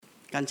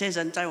感谢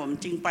神，在我们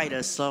敬拜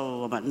的时候，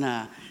我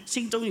们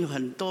心中有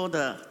很多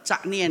的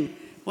杂念，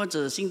或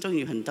者心中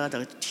有很多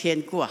的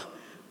牵挂，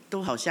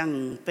都好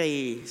像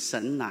被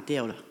神拿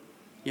掉了，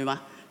有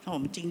吗？当我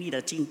们经历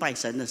了敬拜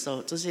神的时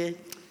候，这些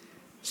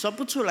说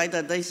不出来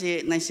的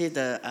那些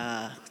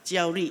的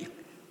焦虑，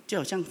就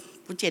好像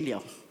不见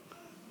了。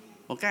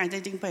我刚才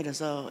在敬拜的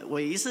时候，我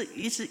一直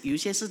有一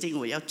些事情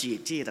我要解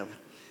决的，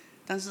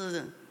但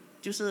是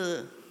就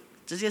是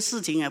这些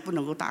事情不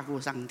能够大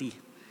过上帝。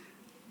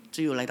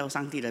只有来到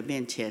上帝的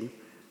面前，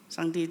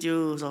上帝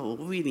就说：“我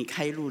为你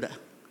开路的，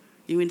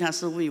因为他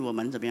是为我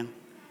们怎么样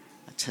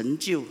成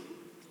就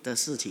的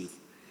事情。”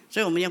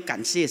所以我们要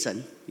感谢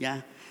神呀。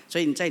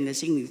所以你在你的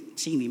心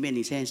里面，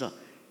你现在说：“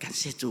感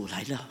谢主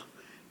来了，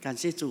感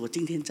谢主，我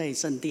今天在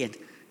圣殿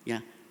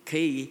呀，可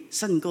以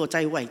胜过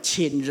在外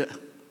1000日。”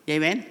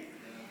 Amen。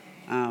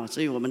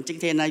所以我们今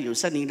天呢有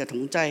圣灵的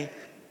同在，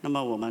那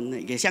么我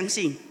们也相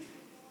信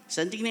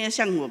神今天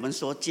向我们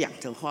所讲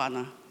的话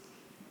呢，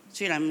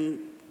虽然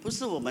不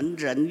是我们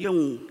人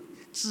用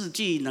字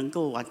句能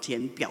够完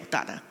全表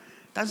达的，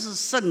但是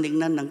圣灵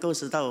呢能够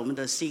使到我们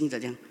的心怎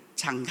样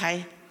敞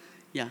开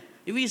呀？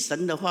因为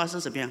神的话是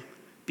怎么样，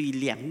比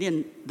2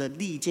面的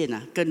利剑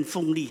更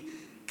锋利，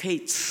可以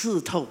刺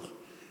透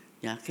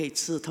呀，可以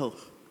刺透。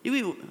因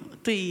为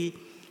对于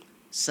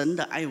神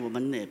的爱，我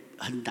们也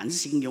很难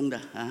形容的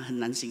很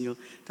难形容。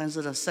但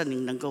是呢，圣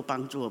灵能够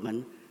帮助我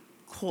们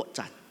扩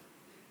展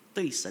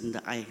对神的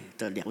爱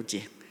的了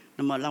解，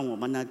那么让我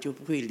们呢就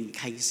不会离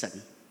开神。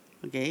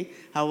OK，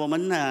 好，我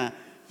们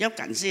要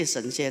感谢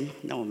神先，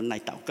让我们来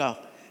祷告。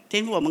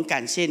天父，我们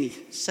感谢你，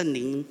圣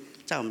灵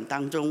在我们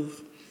当中，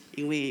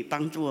因为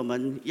帮助我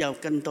们要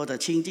更多的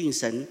亲近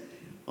神。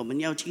我们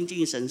要亲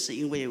近神，是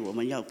因为我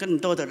们要更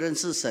多的认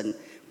识神，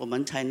我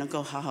们才能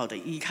够好好的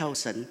依靠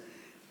神。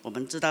我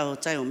们知道，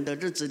在我们的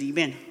日子里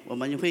面，我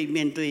们会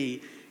面对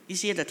一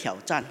些的挑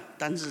战，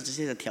但是这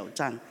些的挑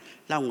战，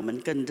让我们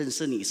更认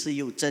识你是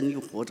又真又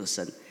活的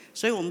神。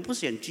所以我们不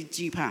选去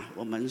惧怕，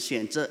我们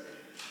选择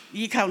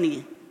依靠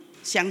你，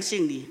相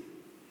信你。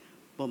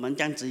我们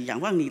这样子仰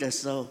望你的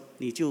时候，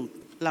你就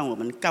让我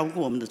们高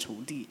过我们的仇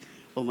敌。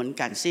我们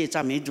感谢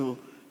赞美主，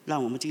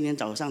让我们今天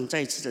早上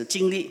再次的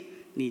经历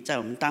你在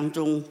我们当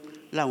中，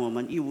让我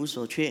们一无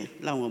所缺，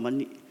让我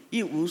们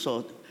一无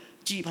所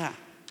惧怕。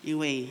因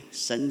为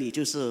神你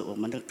就是我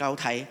们的高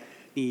台，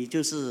你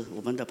就是我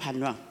们的盼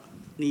望，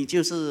你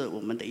就是我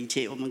们的一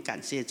切。我们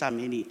感谢赞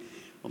美你，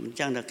我们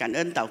这样的感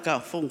恩祷告，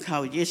奉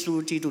靠耶稣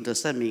基督的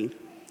圣名，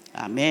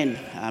阿们，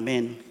阿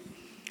们。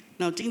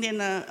那今天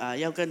呢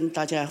要跟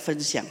大家分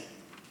享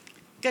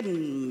更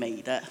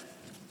美的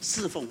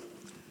侍奉。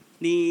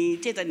你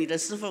觉得你的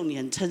侍奉你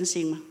很称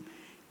心吗？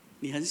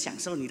你很享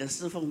受你的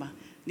侍奉吗？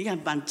你很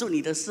满足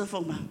你的侍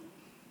奉吗？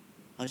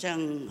好像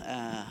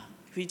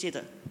会觉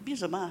得没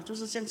什么，就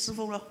是这样侍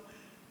奉咯。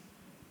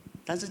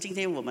但是今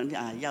天我们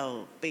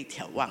要被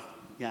挑旺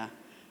呀，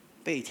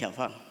被挑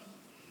旺。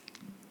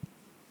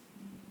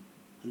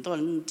很多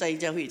人在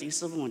教会已经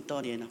侍奉很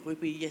多年了，会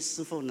不会越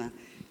侍奉呢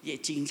越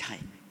精彩？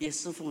越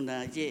侍奉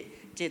呢越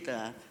觉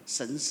得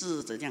神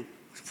是怎样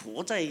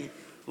活在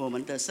我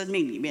们的生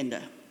命里面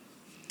的？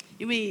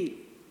因为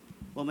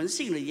我们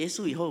信了耶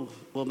稣以后，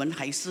我们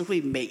还是会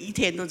每一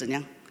天都怎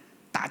样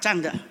打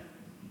仗的，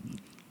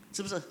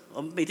是不是？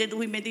我们每天都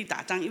会面对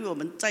打仗，因为我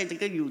们在这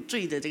个有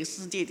罪的这个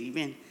世界里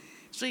面，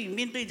所以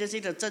面对这些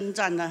的征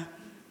战呢，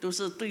都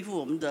是对付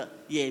我们的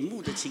眼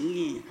目的情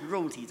欲、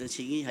肉体的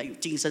情欲，还有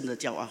今生的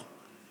骄傲。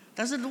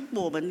但是如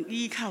果我们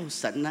依靠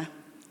神呢，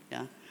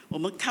我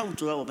们靠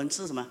主了，我们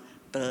是什么？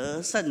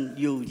得胜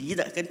有余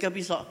的。跟隔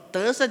壁说，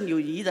得胜有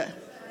余的。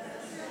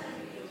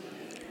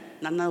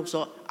难道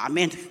说阿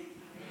们？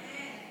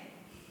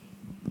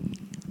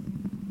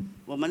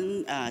我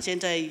们现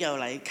在要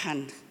来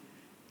看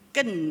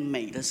更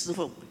美的侍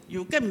奉。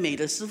有更美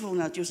的侍奉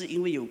呢，就是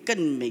因为有更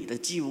美的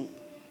祭物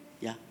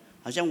呀。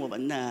好像我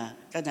们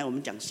刚才我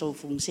们讲收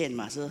奉献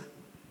嘛，是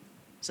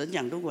神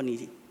讲，如果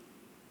你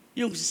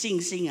用信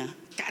心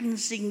甘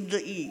心乐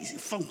意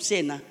奉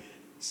献呢，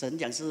神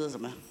讲是什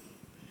么？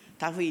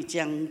他会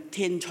将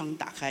天窗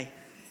打开，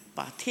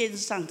把天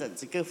上的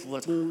这个福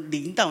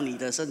临到你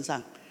的身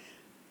上，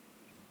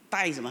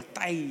带什么？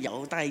带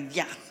摇带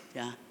压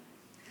呀，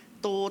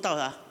多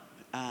到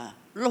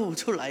露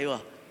出来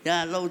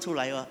露出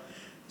来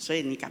所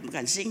以你敢不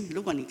敢信？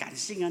如果你敢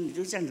信你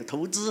就这样子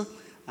投资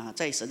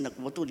在神的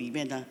国度里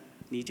面呢，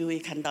你就会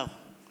看到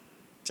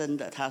真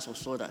的他所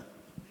说的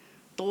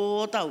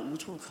多到无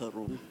处可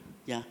容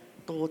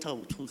多到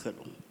无处可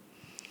容。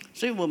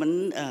所以我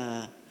们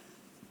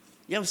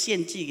要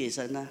献祭给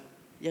神呢，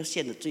要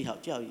献的最好，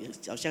就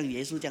好像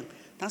耶稣这样，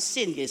他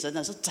献给神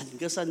呢是整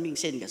个生命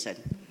献给神。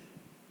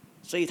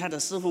所以他的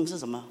侍奉是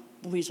什么？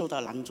不会受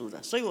到拦阻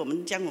的。所以我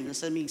们将我们的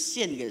生命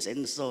献给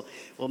神的时候，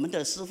我们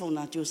的侍奉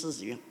呢就是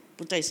怎样，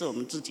不再是我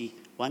们自己，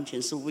完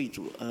全是为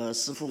主而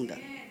侍奉的。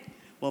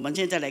我们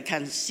现在来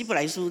看希伯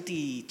来书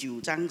第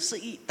9章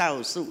11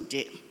到15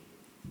节。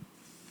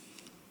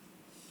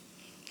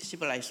希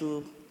伯来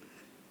书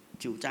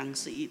9章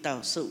11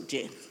到15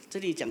节，这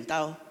里讲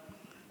到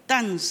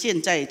但现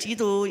在基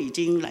督已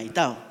经来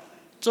到，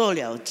做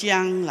了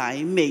将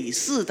来美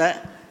事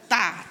的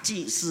大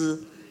祭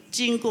司，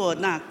经过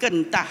那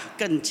更大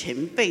更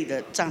全备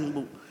的帐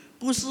幕，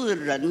不是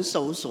人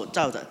手所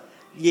造的，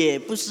也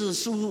不是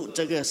属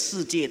这个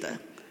世界的，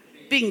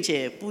并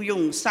且不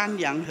用山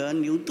羊和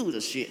牛犊的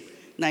血，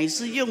乃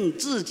是用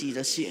自己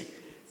的血，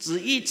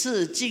只一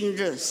次进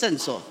入圣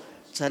所，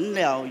成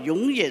了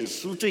永远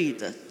赎罪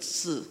的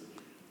事。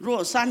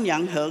若山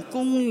羊和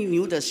公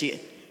牛的血，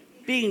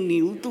并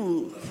牛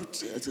犊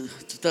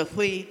的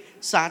灰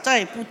洒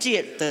在不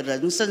洁的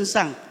人身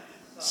上，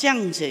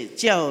尚且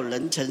叫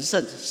人成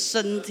圣，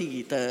身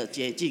体的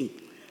洁净，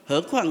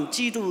何况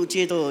基督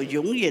借着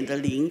永远的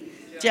灵，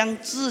将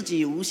自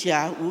己无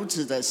瑕无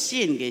疵的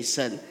献给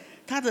神，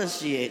他的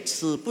血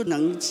使不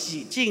能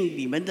洗净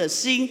你们的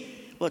心，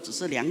或者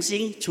是良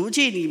心，除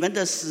去你们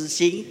的死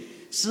刑，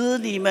使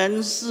你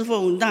们侍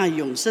奉那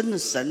永生的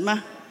神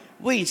吗？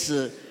为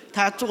此，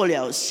他做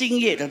了新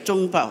约的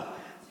中保。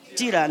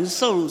既然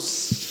受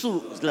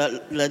诉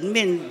了人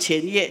面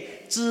前约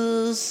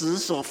之时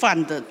所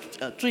犯的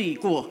罪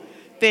过，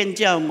便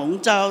叫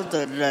蒙召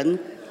的人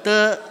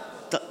得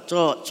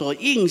所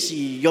应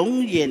许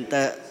永远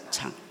的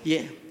产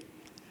业。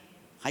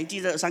还记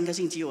得上个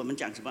星期我们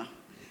讲什么？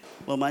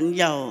我们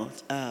要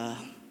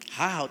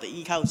好好的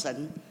依靠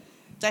神，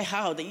在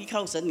好好的依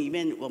靠神里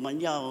面，我们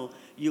要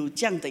有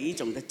这样的一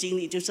种的经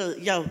历，就是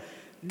要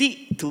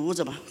力图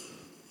什么？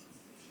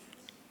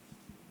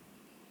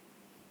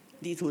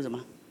力图什么？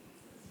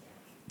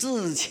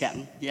自强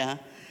呀。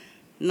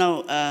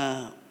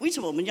那为什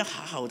么我们要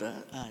好好的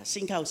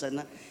信靠神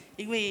呢？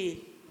因为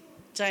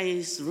在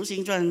《使徒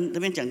行传》那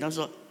边讲到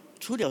说，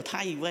除了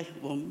他以外，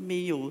我们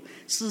没有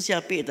赐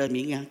下别的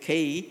名可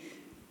以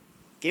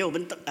给我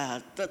们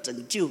的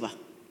拯救吧？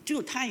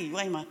就他以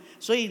外嘛。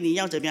所以你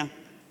要怎么样？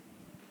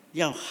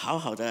要好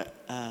好的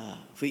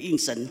回应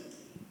神。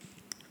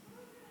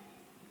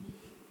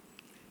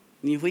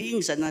你回应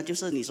神呢，就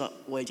是你说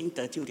我已经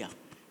得救了。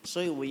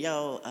所以我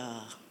要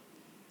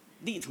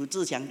力图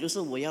自强，就是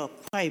我要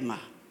快马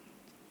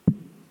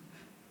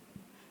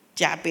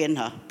加鞭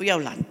不要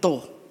懒惰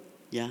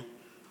呀。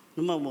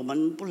那么我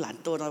们不懒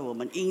惰呢，我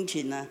们殷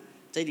勤呢，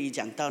这里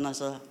讲到呢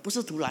说不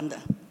是徒然的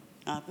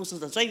不是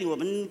的。所以我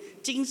们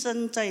今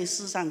生在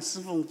世上侍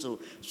奉主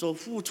所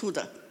付出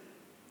的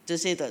这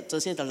些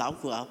的劳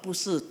苦不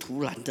是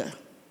徒然的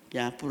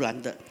呀，不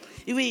然的。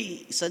因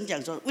为神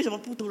讲说，为什么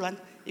不徒然？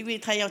因为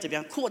他要怎么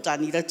样扩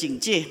展你的境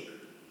界。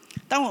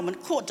当我们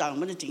扩展我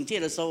们的境界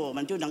的时候，我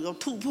们就能够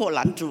突破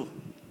拦阻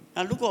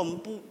如果我们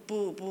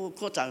不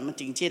扩展我们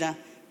境界呢，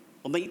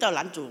我们一到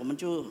拦阻我们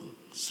就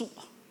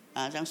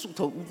像缩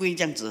头乌龟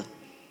这样子。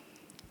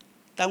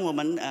当我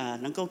们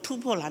能够突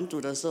破拦阻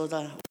的时候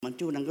呢，我们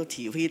就能够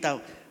体会到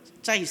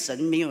在神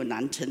没有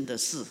难成的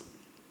事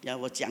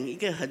我讲一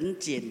个很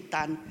简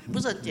单，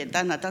不是很简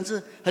单但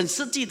是很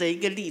实际的一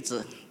个例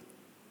子。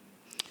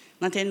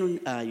那天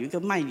有一个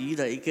卖鱼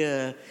的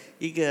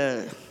一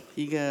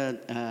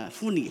个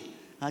妇女，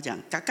她讲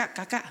嘎嘎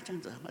嘎嘎这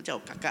样子，她叫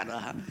我嘎嘎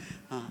的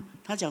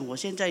她讲我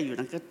现在有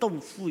那个豆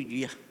腐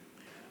鱼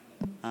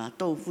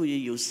豆腐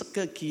鱼有10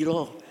个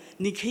kilo，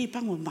 你可以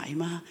帮我买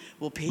吗？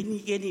我便宜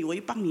给你，我会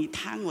帮你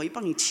烫，我会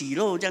帮你起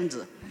肉这样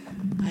子。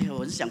哎呀，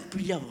我就想不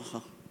要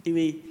因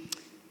为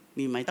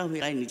你买到回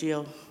来你就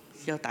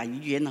要打鱼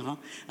圆了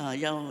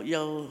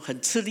要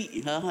很吃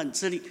力很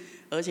吃力，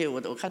而且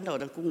我看到我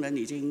的工人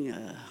已经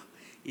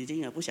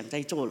不想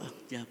再做了，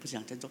不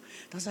想再做。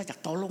但是他讲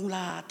多弄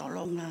啦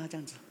这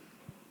样子，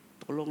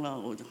多弄啦。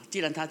既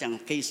然他讲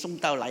可以送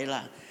到来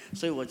了，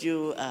所以我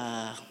就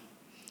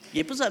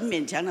也不是很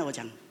勉强的。我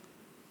讲，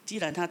既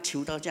然他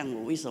求到这样，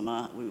我为什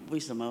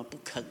么不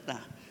肯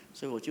啦？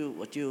所以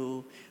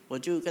我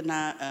就跟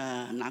他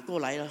拿过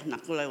来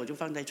我就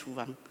放在厨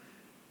房。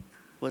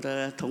我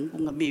的同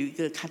工没有一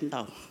个看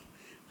到，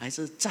还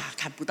是乍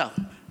看不到，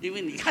因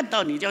为你看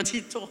到你就要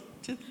去做。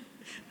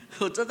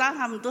我知道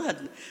他们都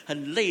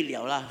很累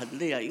了啦，很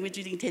累了，因为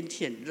最近天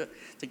气很热，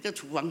整个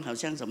厨房好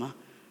像什么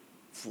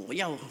火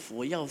药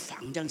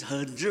房这样子，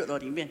很热的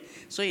里面，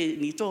所以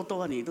你做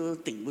多你都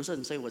顶不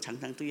顺，所以我常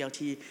常都要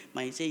去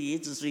买一些椰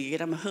子水给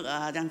他们喝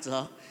这样子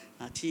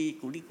去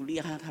鼓励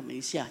他们一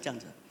下这样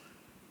子。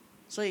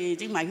所以已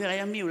经买回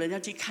来没有人要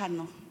去看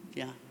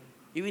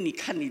因为你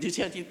看你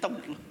就要去动了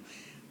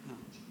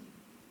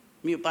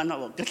没有办法，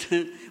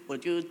我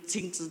就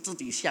亲自自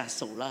己下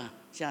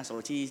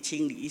手去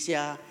清理一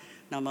下，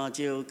那么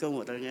就跟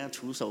我的那个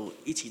厨手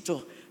一起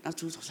做。那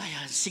厨手说：“哎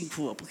呀，很辛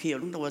苦不可以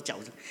弄到我脚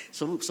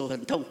手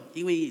很痛，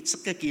因为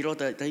10个 kilo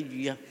的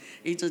鱼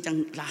一直这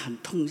样拉很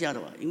痛下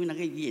的因为那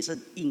个鱼也是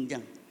很硬这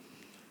样。”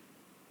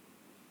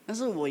但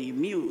是我也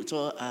没有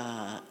说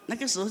那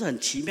个时候是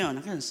很奇妙，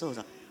那个时候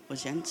我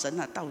想神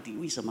到底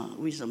为什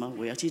么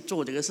我要去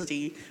做这个事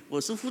情？我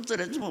是负责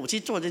人，为什么我去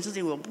做这个事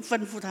情？我不吩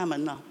咐他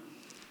们呢？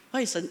后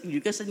来神有一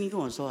个声音跟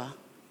我说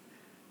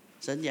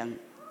神讲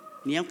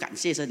你要感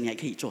谢神，你还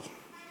可以做，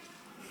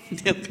你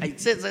要感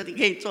谢神，你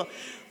可以做。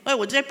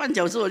我就在半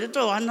小时我就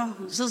做完了，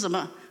是什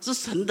么？是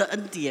神的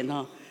恩典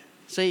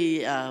所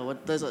以我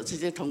的这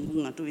些同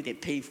工都有点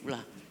佩服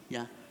了，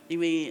呀，因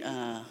为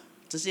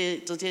这些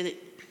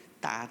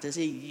打这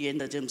些语言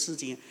的这种事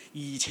情，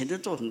以前都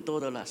做很多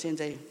的了，现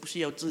在不需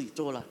要自己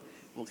做了，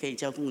我可以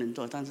叫工人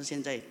做，但是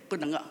现在不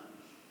能了。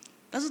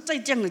但是在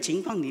这样的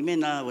情况里面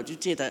呢，我就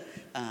觉得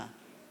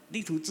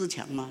力图自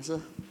强嘛，是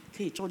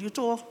可以做就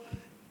做哦，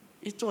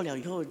一做了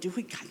以后就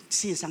会感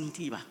谢上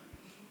帝吧，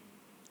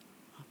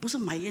不是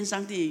埋怨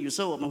上帝。有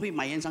时候我们会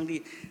埋怨上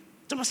帝，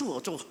这么是我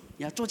做，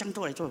你要做这样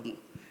多来做什么？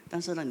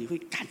但是呢，你会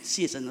感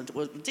谢神的，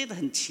我觉得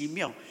很奇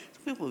妙。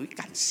为我会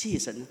感谢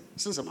神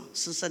是什么？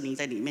是圣灵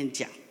在里面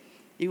讲，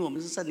因为我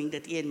们是圣灵的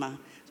殿嘛，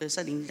所以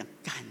圣灵讲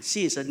感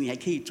谢神，你还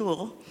可以做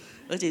哦，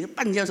而且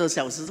半小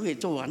时都可以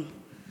做完，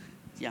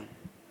这样。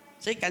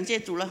所以感谢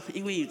主了，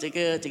因为有这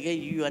个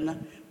鱼圆呢，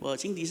我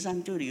星期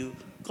三就有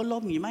个糯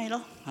米卖咯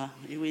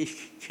因为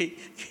可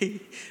以，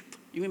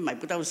因为买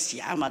不到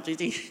虾嘛，最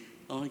近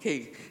我们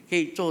可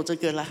以做这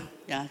个啦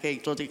可以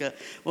做这个，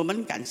我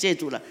们感谢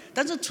主了。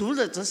但是除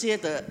了这些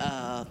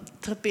的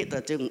特别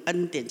的这种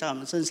恩典在我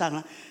们身上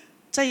呢，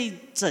在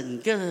整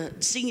个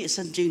新约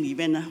圣经里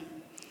面呢，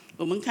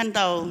我们看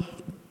到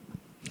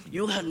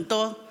有很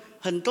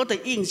多的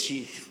应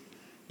许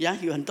有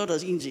很多的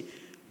应许，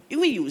因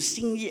为有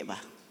新约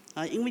吧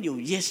因为有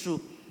耶稣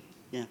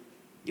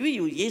因为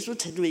有耶稣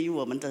成为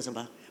我们的什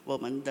么？我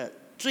们的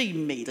最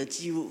美的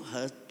祭物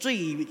和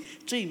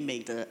最美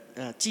的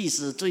祭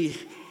司，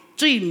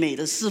最美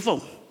的侍奉。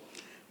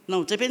那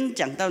我这边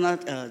讲到呢，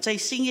在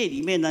新约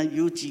里面呢，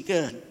有几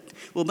个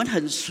我们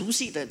很熟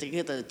悉的这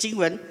个的经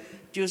文，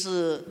就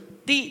是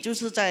第一就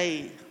是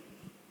在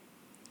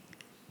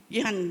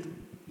约翰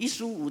一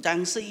书5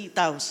章11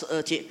到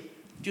12节，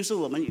就是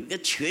我们有一个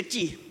绝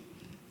技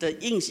的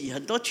应许，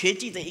很多绝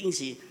技的应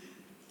许，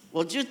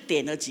我就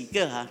点了几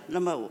个那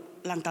么我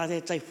让大家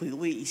再回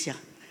味一下。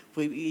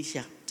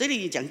这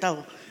里讲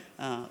到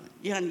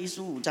约翰一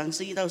书5章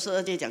11到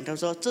12节讲到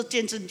说，这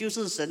见证就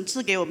是神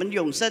赐给我们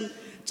永生，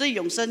这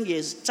永生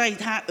也在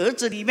他儿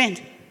子里面。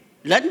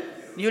人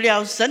有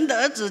了神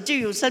的儿子就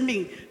有生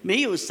命，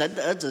没有神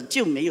的儿子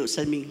就没有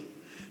生命。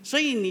所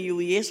以你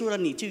有耶稣了，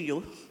你就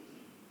有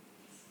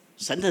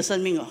神的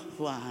生命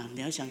哇！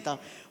你要想到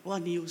哇，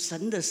你有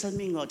神的生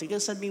命这个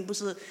生命不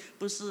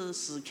是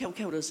死翘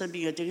翘的生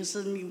命这个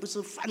生命不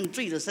是犯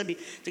罪的生命，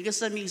这个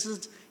生命是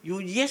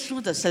有耶稣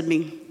的生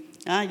命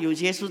有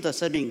耶稣的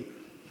生命。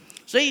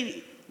所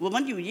以我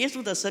们有耶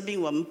稣的生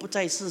命，我们不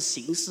再是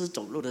行尸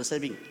走肉的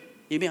生命，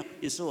有没有？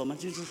有时我们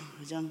就是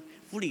好像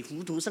糊里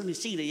糊涂，甚至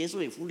信了耶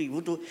稣也糊里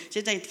糊涂。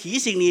现在提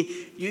醒你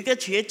有一个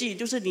绝技，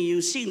就是你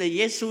有信了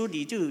耶稣，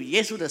你就有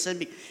耶稣的生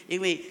命，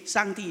因为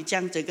上帝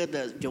将这个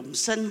的永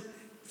生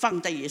放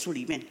在耶稣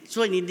里面，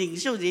所以你领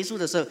受耶稣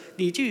的时候，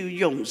你就有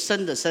永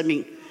生的生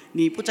命，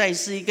你不再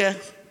是一个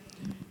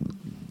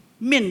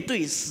面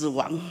对死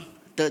亡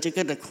的这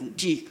个的苦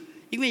境。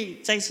因为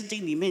在圣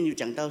经里面有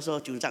讲到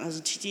说，9章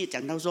27节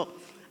讲到说，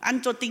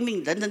按照定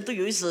命，人人都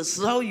有一死的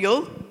时候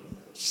有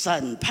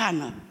审判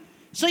了。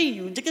所以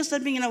有这个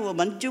生命呢，我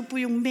们就不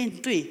用面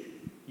对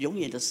永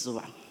远的死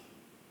亡。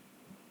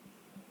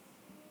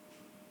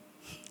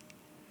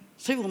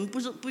所以我们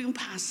不用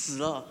怕死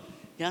了。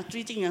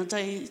最近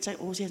在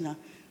欧县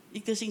一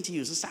个星期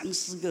有时3、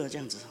4个这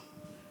样子。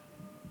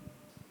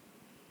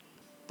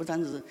不单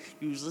是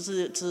有时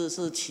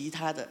是其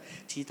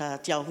他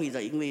教会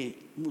的，因为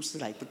牧师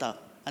来不到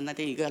那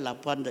天有个老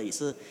班的也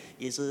是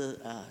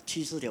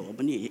去世了，我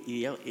们也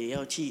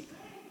要去。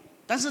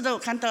但是呢，我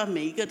看到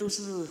每一个都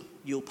是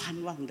有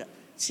盼望的，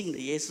信了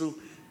耶稣，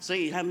所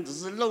以他们只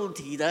是肉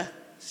体的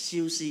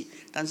休息，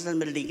但是他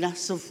们的灵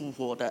是复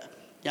活的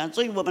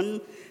所以我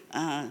们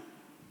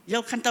要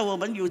看到我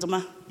们有什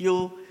么？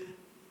有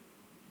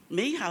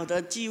美好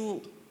的祭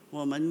物，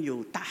我们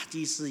有大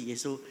祭司耶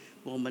稣，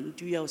我们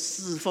就要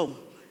侍奉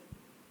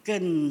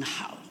更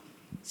好，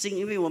是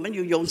因为我们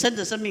有永生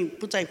的生命，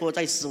不再活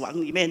在死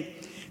亡里面。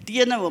第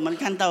二呢，我们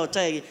看到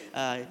在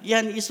约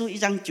翰一书1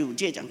章9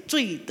节讲，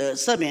罪得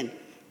赦免，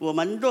我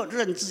们若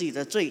认自己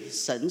的罪，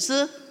神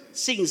是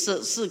信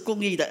实是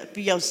公义的，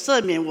必要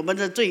赦免我们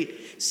的罪，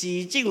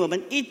洗净我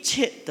们一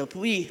切的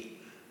不义。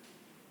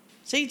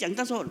所以讲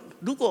到说，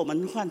如果我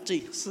们犯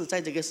罪，是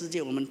在这个世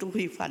界我们都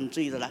会犯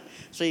罪的啦。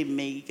所以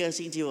每一个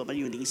星期我们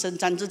有领圣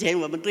餐之前，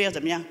我们都要怎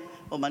么样？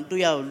我们都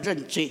要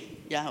认罪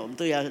我们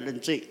都要认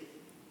罪。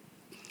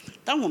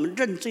当我们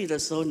认罪的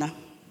时候呢，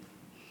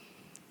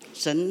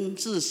神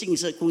是信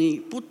实公义，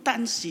不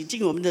但洗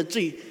净我们的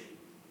罪，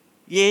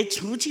也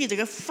除去这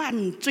个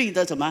犯罪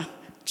的什么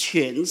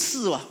权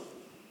势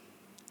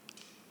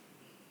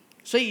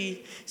所以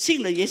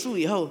信了耶稣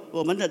以后，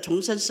我们的重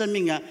生生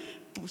命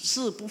不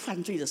是不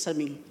犯罪的生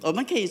命，我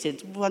们可以选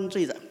择不犯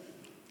罪的，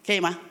可以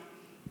吗？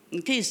你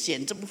可以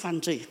选择不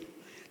犯罪，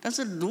但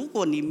是如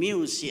果你没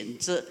有选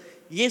择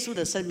耶稣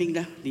的生命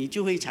呢，你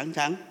就会常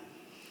常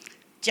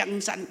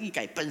江山易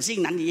改，本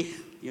性难移，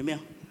有没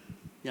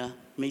有？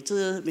每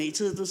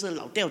次都是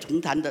老调重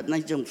弹的那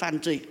种犯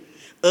罪，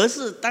而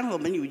是当我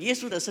们有耶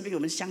稣的生命，我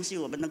们相信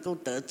我们能够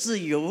得自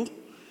由，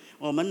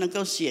我们能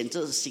够选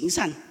择行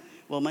善，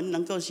我们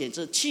能够选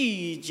择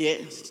拒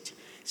绝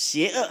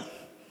邪恶。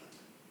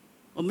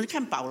我们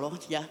看保罗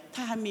呀，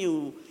他还没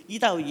有遇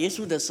到耶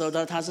稣的时候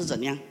呢，他是怎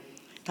样？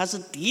他是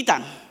抵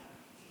挡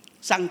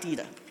上帝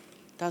的，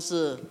他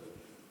是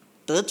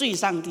得罪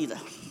上帝的，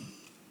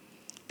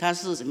他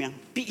是怎么样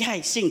迫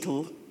害信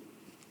徒？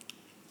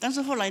但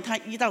是后来他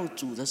遇到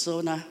主的时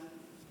候呢，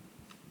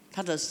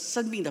他的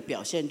生命的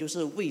表现就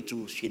是为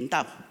主寻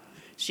道、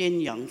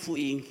宣扬福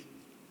音、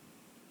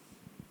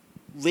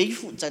维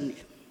护真理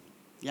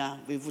呀，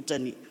维护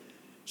真理。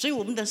所以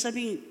我们的生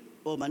命，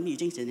我们已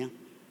经怎样？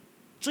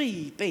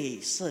罪被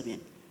赦免，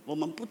我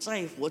们不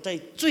再活在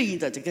罪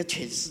的这个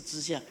权势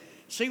之下，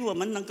所以我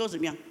们能够怎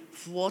么样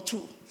活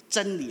出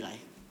真理来，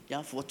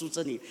要活出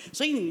真理。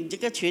所以你这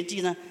个瘸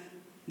迹呢，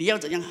你要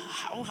怎样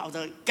好好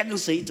的跟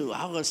随主，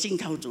好好的信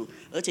靠主，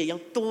而且要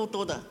多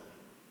多的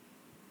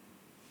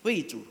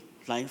为主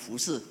来服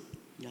侍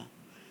呀。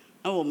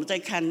那我们再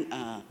看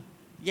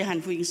约翰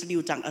福音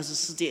16章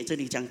24节，这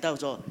里讲到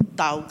说，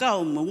祷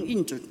告蒙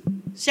应准，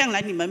向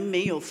来你们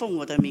没有奉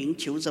我的名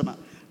求什么，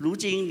如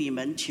今你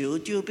们求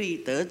就必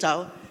得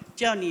着，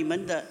叫你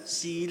们的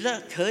喜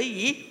乐可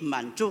以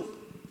满足。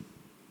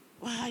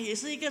哇，也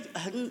是一个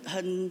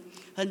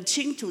很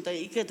清楚的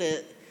一个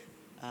的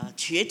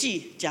诀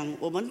记，讲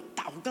我们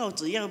祷告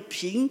只要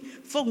凭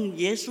奉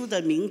耶稣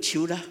的名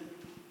求了，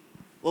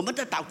我们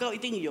的祷告一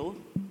定有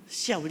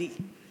效力，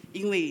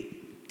因为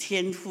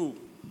天父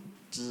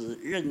只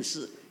认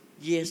识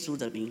耶稣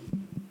的名，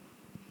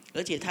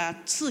而且他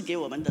赐给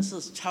我们的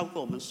是超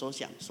过我们所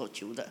想所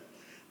求的。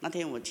那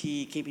天我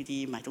去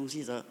KPT 买东西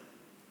的时候，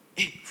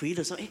回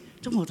的时候，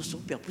怎么我的手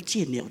表不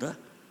见了的？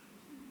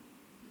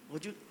我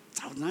就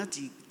找那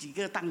几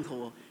个档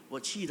口我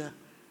去的。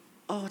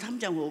他们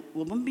讲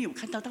我们没有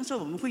看到，但是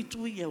我们会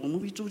注意啊，我们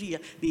会注意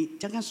啊。你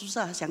香港宿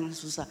舍，香港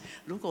宿舍，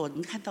如果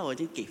你看到我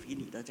就给回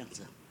你的这样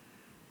子。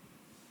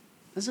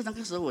但是那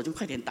个时候我就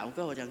快点祷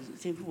告，我讲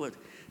天父，我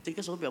这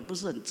个手表不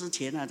是很值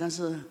钱啊，但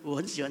是我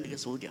很喜欢这个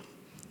手表，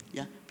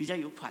呀，比较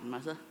有款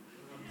嘛，是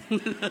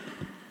吧？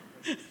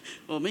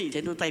我们以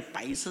前都戴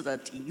白色的、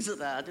银色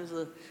的，就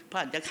是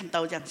怕人家看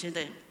到这样。现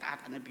在大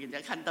胆的比人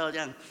家看到这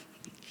样，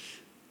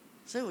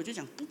所以我就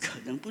讲不可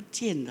能不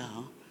见的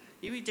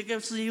因为这个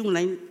是用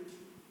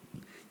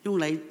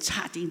来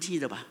插进去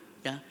的吧，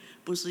呀，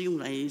不是用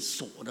来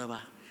锁的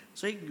吧？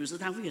所以有时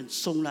它会很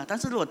松了。但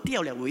是如果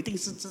掉了，我一定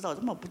是知道，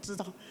怎么我不知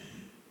道？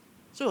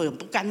所以我很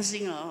不甘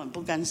心很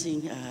不甘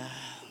心。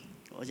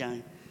我讲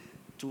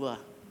主啊，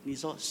你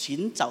说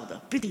寻找的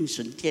必定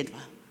寻见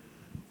吧。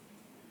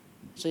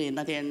所以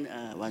那天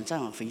晚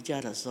上我回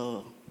家的时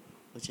候，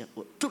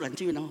我突然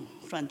间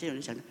我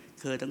就想，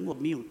可能我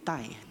没有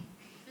带。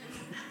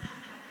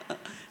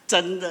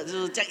真的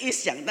就是这样，一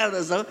想到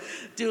的时候，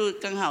就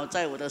刚好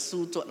在我的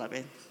书桌那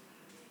边。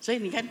所以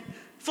你看，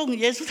奉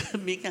耶稣的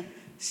名啊，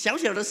小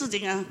小的事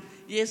情啊，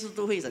耶稣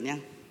都会怎样，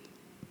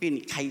为你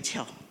开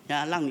窍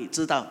啊，让你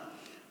知道。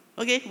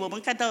OK， 我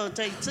们看到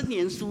在箴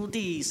言书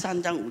第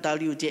3章5到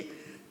6节，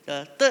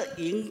的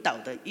引导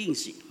的应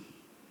许，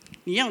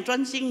你要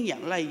专心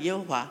仰赖耶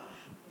和华，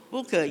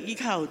不可依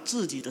靠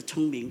自己的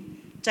聪明，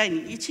在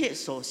你一切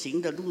所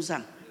行的路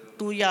上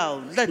都要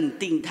认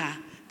定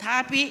他。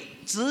他必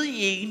指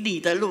引你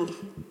的路。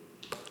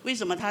为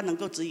什么他能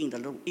够指引的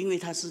路？因为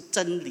他是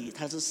真理，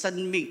他是生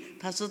命，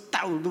他是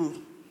道路。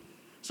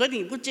所以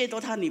你不接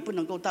受他，你不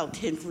能够到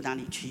天父那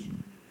里去。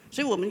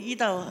所以我们遇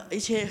到一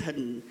些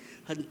很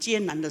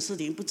艰难的事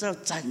情，不知道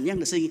怎样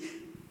的事情，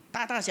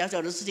大大小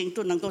小的事情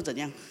都能够怎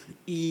样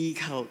依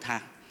靠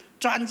他，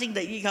专心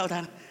的依靠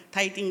他，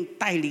他一定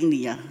带领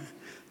你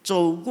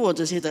走过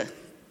这些的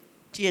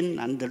艰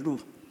难的路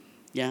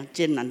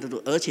艰难的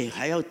路，而且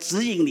还要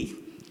指引你。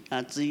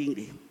指引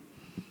你。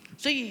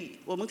所以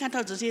我们看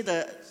到这些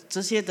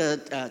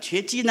的瘸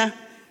迹呢，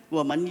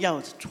我们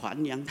要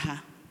传扬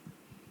它。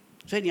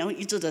所以你要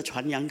一直的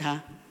传扬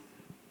它，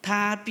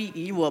它必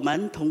与我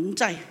们同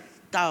在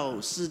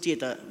到世界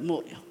的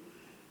末了。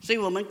所以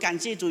我们感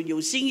谢主有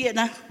新约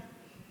呢，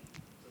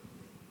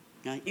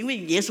因为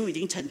耶稣已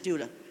经成就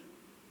了，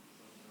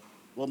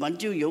我们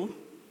就有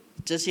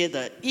这些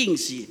的应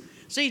许。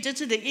所以这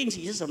次的应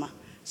许是什么？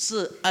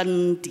是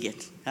恩典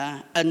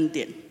恩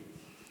典。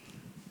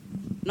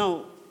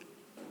那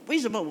为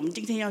什么我们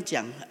今天要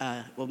讲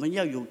我们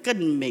要有更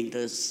美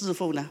的侍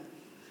奉呢？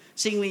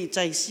是因为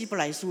在希伯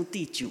来书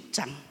第9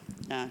章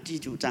第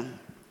9章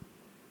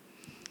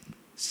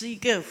是一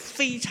个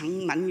非常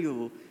蛮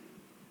有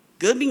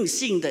革命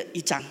性的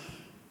一章。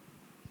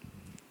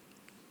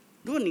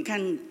如果你看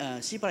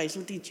希伯来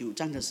书第9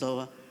章的时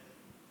候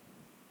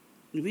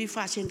你会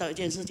发现到一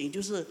件事情，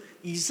就是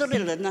以色列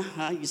人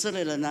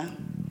呢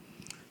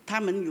他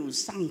们有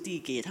上帝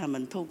给他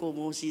们透过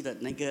摩西的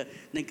那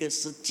个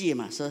十诫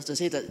嘛，是这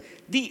些的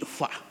律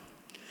法，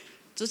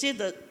这些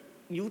的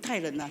犹太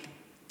人呢，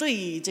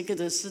对这个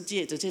的世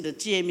界这些的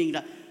诫命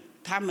呢，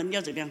他们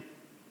要怎么样？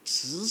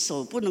持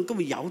守不能够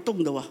摇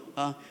动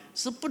的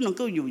是不能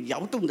够有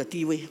摇动的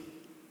地位，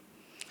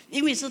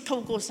因为是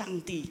透过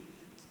上帝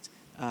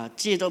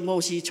借着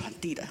摩西传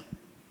递的，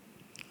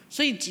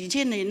所以几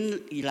千年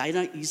以来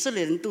呢，以色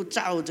列人都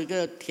照这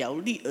个条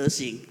例而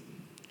行。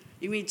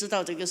因为知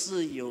道这个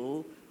是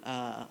由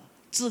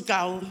至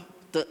高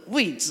的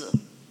位置，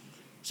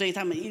所以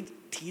他们一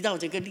提到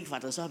这个律法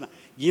的时候，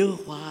耶和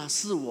华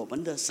是我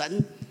们的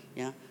神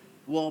呀，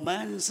我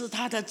们是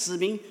他的子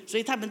民，所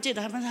以他们觉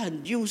得他们是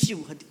很优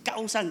秀、很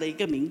高尚的一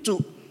个民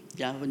族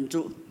呀，民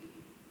族。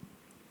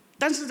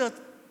但是呢，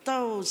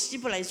到希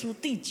伯来书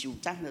第9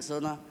章的时候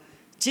呢，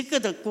这个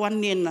的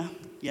观念呢，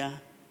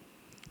呀，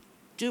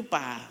就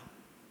把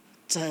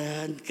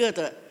整个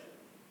的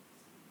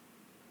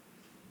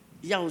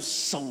要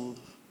守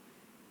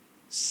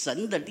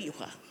神的律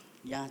法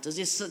呀，这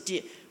些世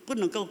界不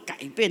能够改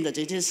变的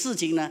这些事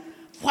情呢，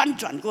翻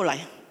转过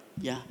来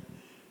呀。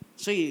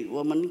所以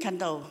我们看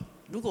到，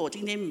如果我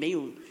今天没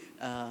有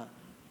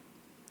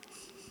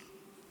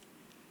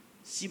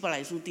希伯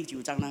来书第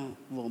9章呢，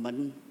我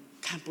们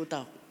看不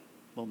到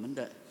我们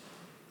的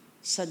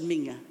生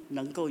命啊，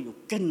能够有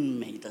更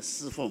美的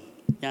侍奉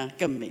呀，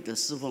更美的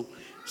侍奉，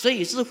所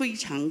以是非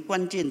常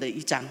关键的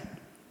一章。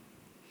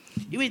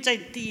因为在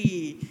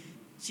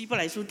希伯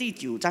来书第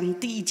9章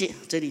第1节，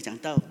这里讲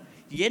到，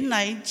原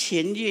来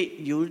前约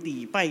有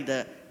礼拜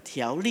的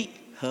条例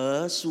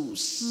和属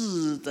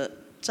世的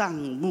账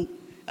目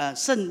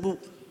圣目，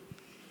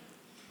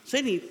所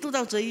以你读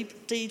到这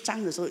一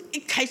章的时候，一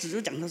开始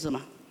就讲到什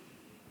么？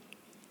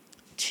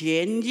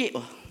前约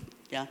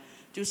呀，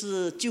就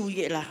是旧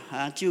约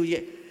啦旧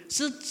约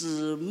是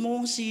指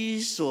摩西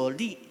所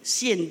立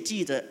献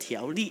祭的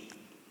条例。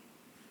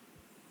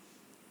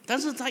但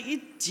是他一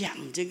讲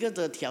这个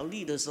的条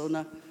例的时候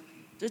呢，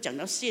就讲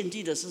到献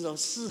祭的时候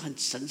是很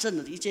神圣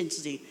的一件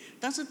事情。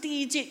但是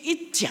第1节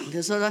一讲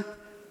的时候呢，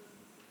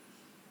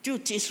就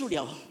结束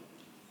了，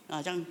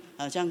好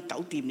像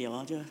搞定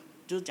了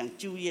就讲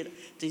旧约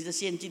这些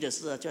献祭的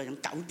事就好像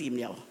搞定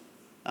了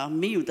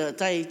没有的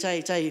再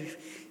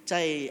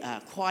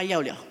夸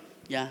耀了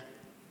呀。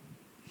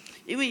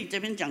因为这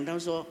边讲到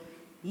说，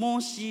摩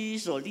西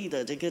所立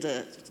的这个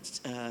的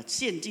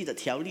献祭的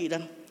条例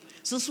呢，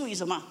是属于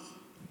什么？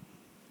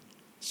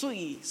属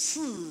于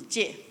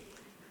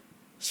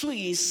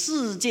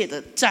世界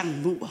的账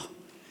目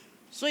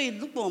所以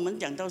如果我们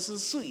讲到是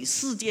属于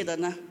世界的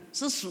呢，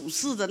是属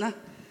世的呢，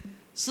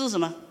是什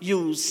么？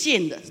有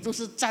限的，都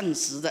是暂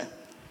时的，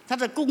它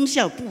的功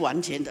效不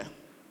完全的。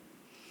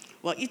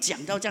我一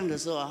讲到这样的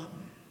时候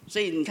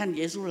所以你看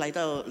耶稣来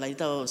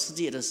到世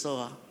界的时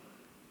候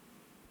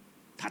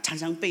他常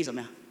常被什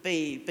么呀？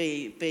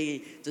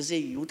被这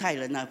些犹太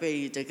人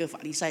被这个法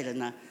利赛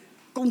人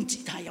攻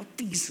击他，要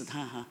钉死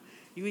他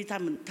因为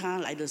他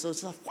来的时候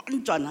是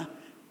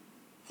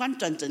翻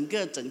转整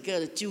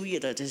个旧约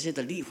的这些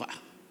的律法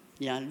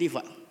律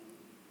法。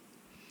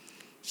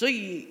所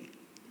以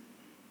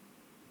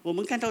我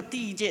们看到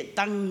第1节，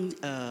当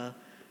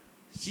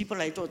希伯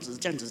来作者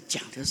这样子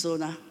讲的时候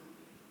呢，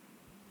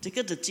这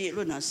个的结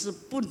论是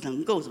不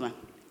能够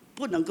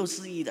不能够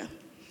适宜的，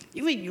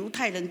因为犹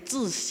太人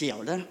自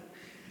小呢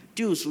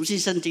就熟悉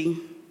圣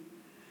经。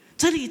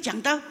这里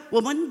讲到我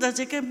们的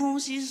这个摩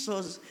西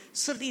所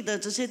设立的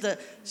这些的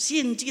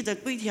献祭的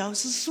规条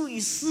是属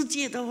于世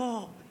界的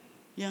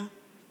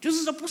就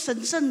是说不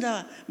神圣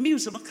的，没有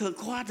什么可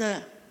夸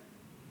的。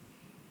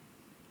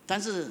但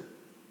是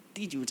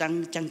第9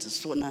章这样子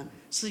说呢，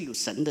是有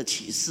神的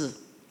启示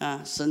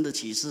神的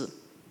启示。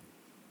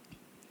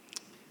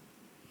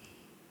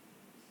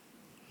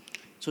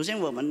首先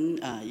我们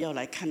要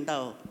来看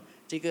到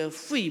这个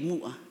会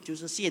幕就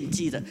是献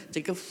祭的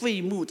这个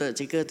会幕的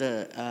这个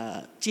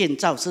的建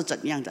造是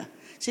怎样的。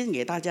先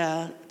给大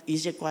家一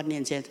些观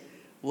念先，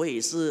我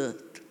也是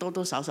多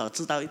多少少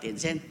知道一点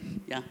先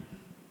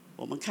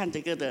我们看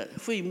这个的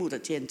会幕的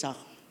建造。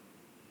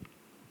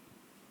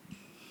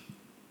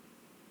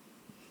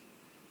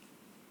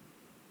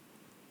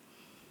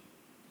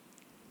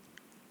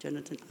真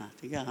的这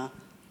个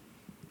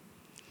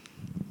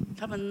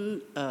他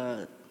们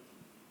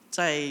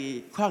在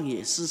旷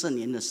野40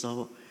年的时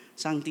候，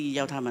上帝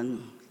要他们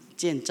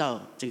建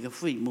造这个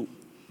会幕。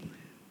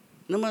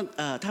那么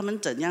他们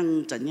怎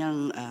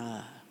样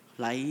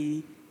来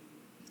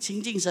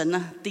亲近神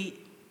呢？第一，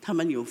他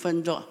们有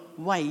分作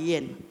外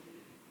院、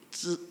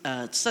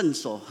圣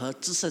所和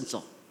至圣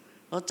所。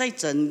而在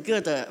整个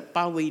的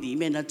包围里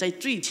面呢，在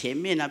最前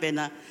面那边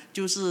呢，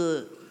就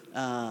是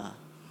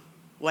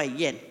外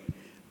院，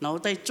然后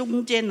在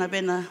中间那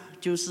边呢，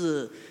就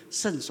是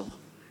圣所。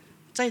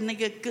在那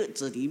个格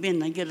子里面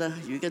那个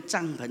呢，有一个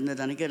帐篷的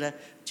那个呢，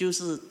就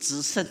是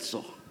至圣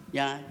所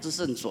至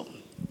圣所。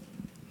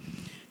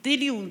第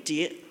6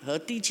节和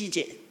第7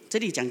节这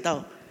里讲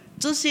到，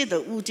这些的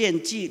物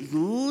件既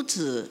如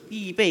此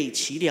预备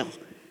齐了，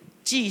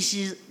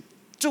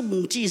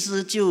众祭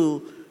司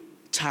就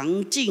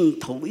常进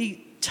头一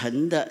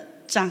层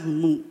的帐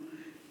幕，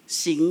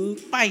行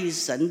拜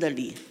神的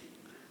礼。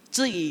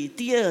至于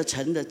第2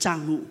层的帐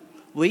幕，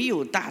唯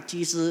有大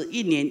祭司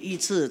1年1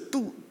次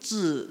独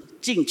自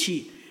进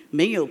去，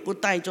没有不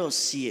带着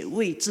血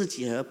为自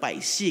己和百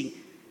姓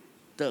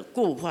的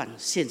过犯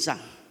献上。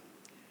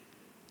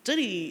这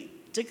里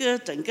这个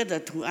整个的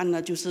图案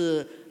呢，就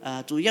是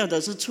主要的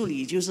是处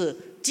理就是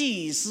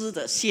祭司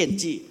的献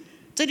祭。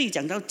这里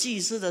讲到祭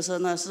司的时候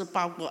呢，是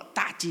包括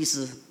大祭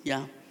司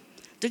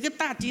这个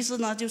大祭司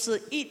呢，就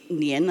是一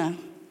年呢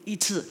一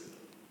次，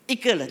一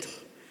个人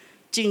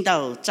进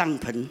到帐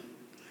篷，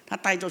他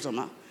带着什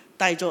么？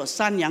带着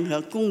山羊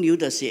和公牛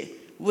的血，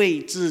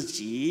为自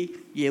己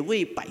也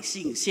为百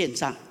姓献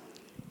上。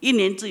一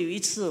年只有一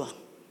次哦，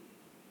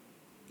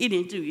一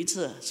年只有一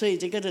次，所以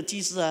这个的祭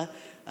司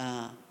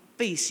啊，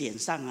被选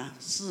上啊，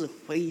是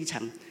非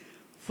常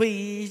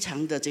非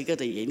常的这个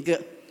的严格。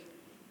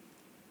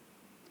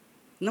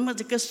那么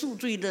这个赎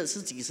罪日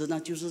是几时呢？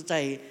就是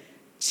在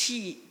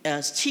7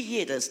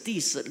月的第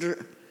10日，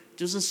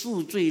就是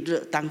赎罪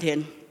日当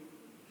天，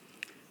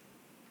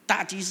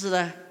大祭司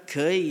呢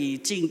可以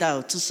进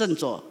到至圣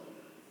所，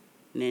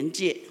年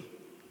届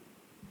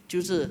就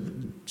是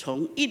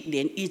从1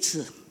年一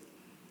次，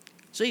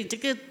所以这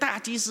个大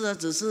祭司呢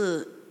只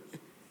是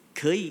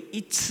可以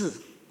一次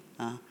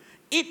啊。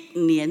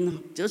1年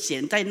就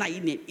选在那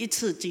1年一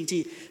次进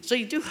去，所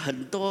以就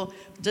很多，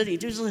这里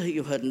就是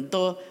有很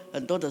多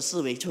很多的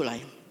思维出来。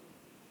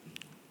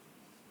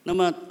那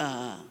么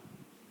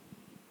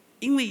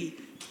因为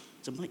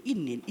怎么1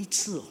年一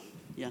次哦，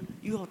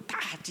又要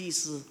大祭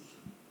司，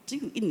只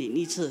有1年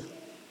一次，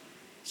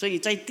所以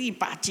在第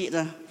8节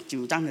呢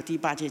，9章的第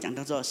8节讲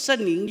到说，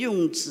圣灵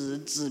用此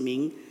指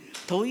明，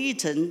头一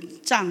层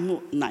帐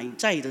幕乃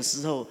在的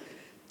时候，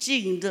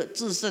进的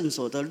至圣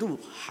所的路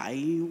还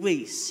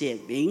未显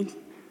明。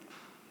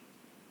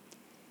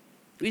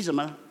为什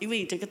么？因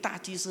为这个大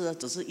祭司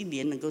只是1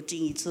年能够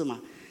进一次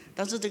嘛，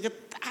但是这个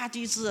大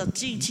祭司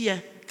进去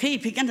可以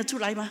平安的出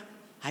来吗？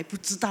还不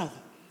知道，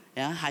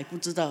还不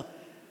知道。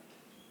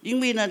因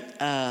为呢，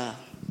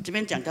这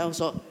边讲到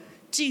说，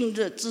进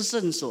入至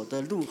圣所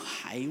的路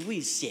还未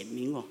显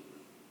明哦，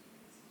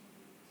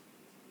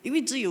因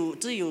为只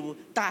有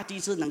大祭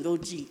司能够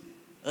进，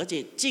而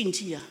且进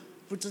去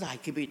不知道还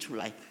可不可以出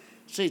来，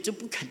所以就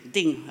不肯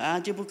定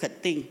就不肯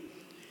定。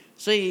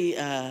所以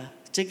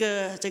这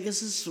个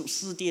是属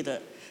世界的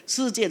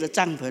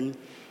帐篷，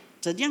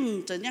怎样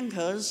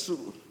和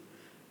属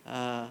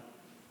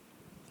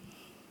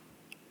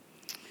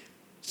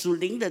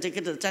灵的这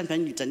个的帐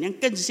篷怎样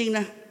更新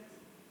呢？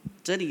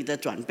这里的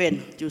转变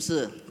就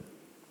是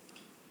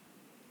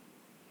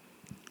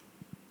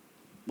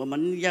我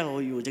们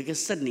要有这个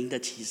圣灵的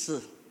启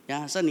示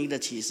圣灵的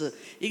启示，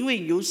因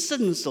为由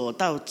圣所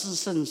到至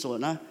圣所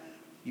呢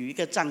有一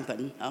个帐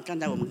篷，刚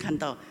才我们看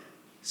到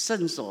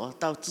圣所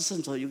到至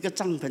圣所有一个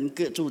帐篷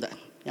隔住的，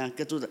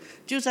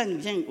就像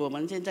我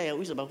们现在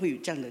为什么会有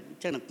这样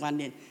的观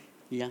念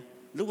一样，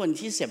如果你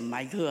去选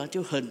麦克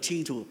就很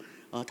清楚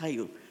它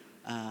有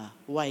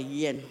外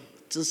院、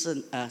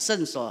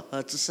圣所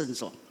和至圣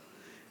所。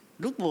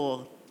如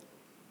果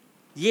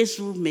耶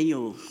稣没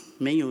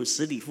有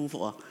死里复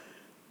活，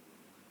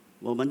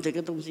我们这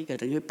个东西可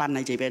能会搬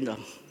来这边的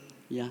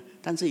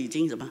但是已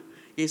经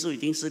耶稣已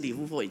经死里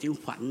复活，已经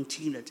还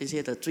清了这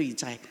些的罪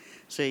债，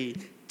所以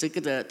这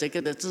个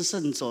的至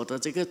圣所的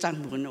这个帐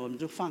篷呢，我们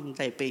就放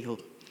在背后，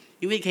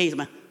因为可以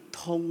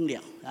通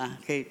了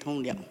可以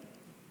通了。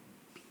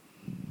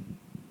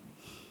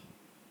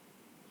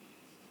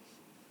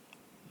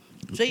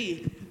所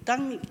以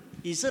当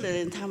以色列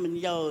人他们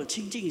要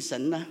亲近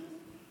神呢，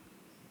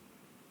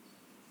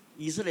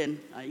以色列人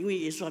因为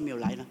耶稣还没有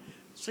来呢，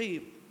所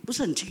以不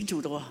是很清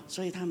楚的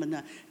所以他们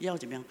呢要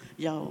怎么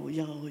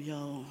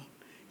样？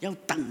要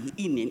等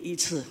1年一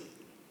次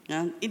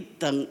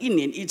等1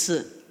年一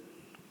次。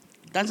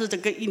但是这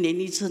个1年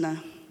一次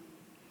呢，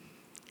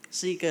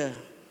是一个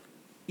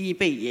预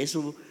备耶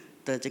稣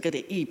的这个的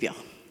预表。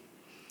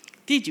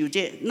第9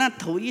节，那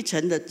头一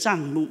层的帐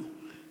幕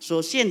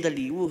所献的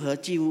礼物和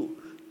祭物，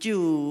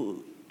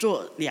就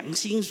做良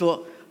心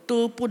说，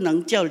都不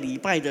能叫礼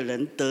拜的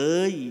人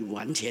得以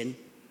完全。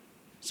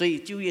所以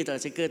旧约的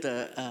这个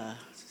的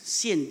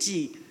献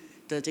祭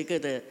的这个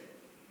的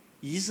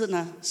仪式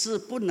呢，是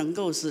不能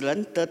够使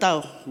人得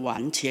到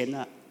完全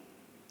的，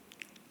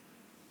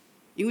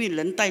因为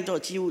人带着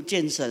祭物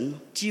见神，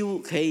祭物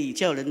可以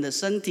叫人的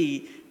身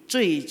体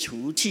罪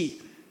除去。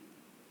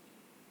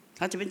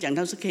他这边讲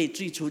到是可以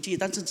罪除去，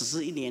但是只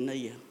是1年而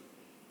已，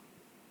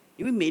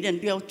因为每人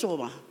都要做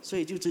嘛，所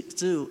以就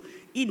只有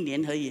1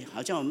年而已，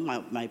好像我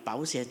们买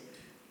保险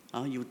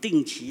有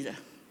定期的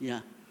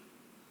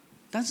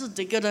但是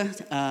这个呢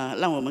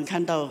让我们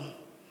看到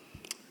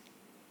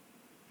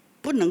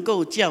不能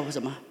够叫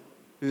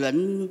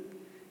人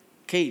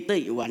可以得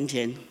以完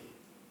全。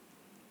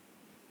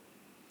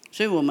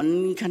所以我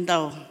们看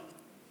到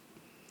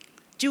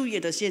旧约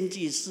的献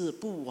祭是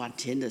不完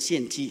全的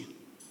献祭，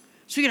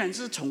虽然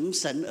是从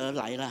神而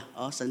来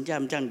了神这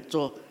样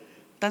做，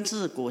但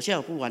是果效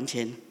不完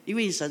全，因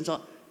为神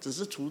说只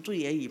是除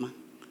罪而已嘛，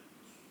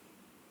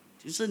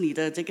就是你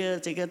的这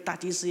个大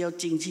祭司要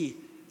进去，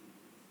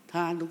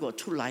他如果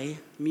出来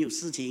没有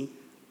事情，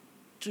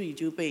罪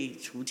就被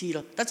除去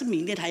了，但是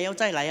明天还要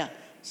再来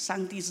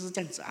上帝是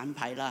这样子安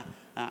排了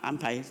安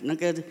排那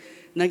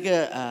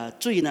个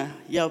罪呢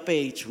要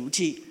被除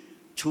去，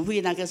除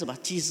非那个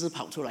祭司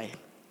跑出来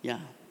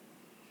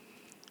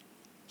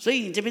所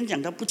以这边讲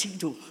到不清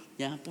楚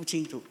不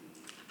清楚。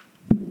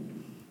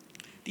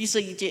第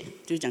11节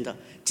就讲到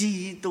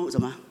基督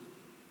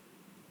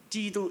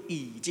基督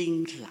已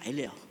经来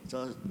了。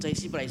在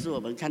希伯来书我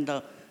们看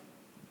到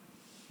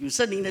有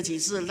圣灵的启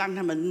示，让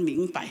他们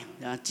明白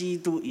基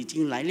督已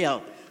经来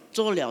了，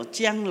做了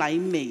将来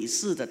美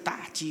事的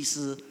大祭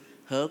司。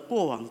和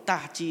过往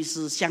大祭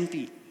司相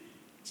比，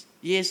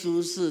耶稣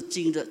是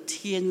进了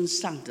天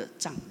上的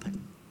帐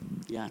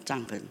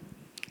篷，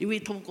因为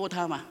透过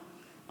他嘛，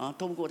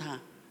透过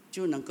他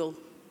就能够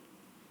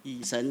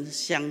与神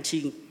相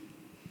亲，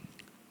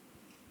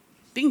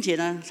并且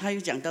呢，他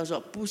又讲到说，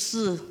不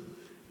是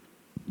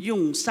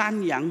用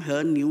山羊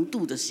和牛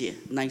犊的血，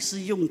乃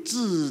是用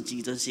自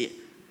己的血，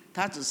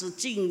他只是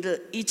进了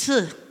一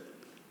次，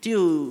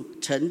就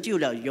成就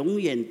了永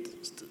远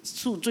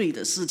赎罪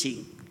的事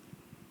情。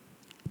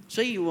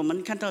所以我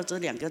们看到这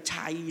两个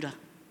差异了。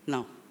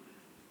那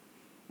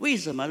为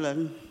什么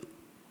人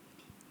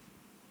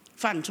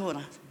犯错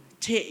呢？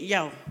却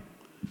要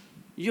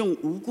用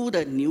无辜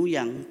的牛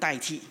羊代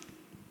替？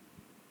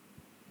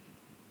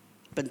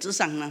本质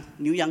上呢，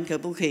牛羊可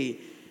不可以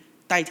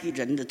代替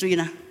人的罪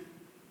呢？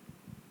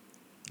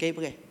可以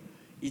不可以？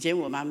以前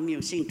我们没有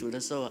信主的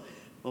时候，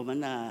我们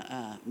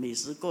美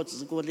食过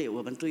节过日，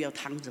我们都要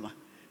汤什么？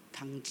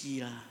汤鸡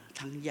啦，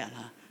汤鸭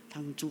啦，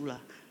汤猪啦。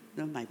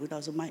那买不到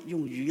是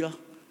用鱼咯，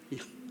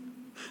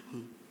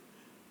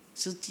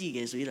是寄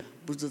给谁的？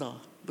不知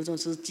道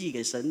是寄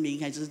给神明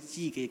还是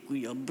寄给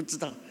鬼，我们不知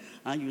道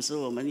啊。有时候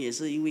我们也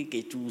是因为给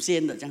祖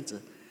先的这样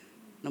子，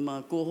那么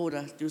过后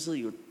呢，就是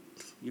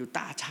有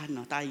大餐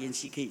了，大宴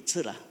席可以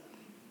吃了，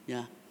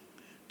呀。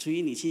所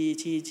以你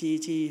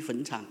去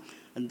坟场，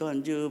很多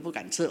人就不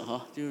敢吃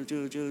哈，就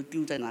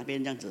丢在那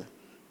边这样子，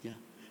呀。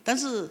但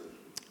是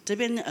这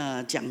边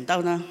讲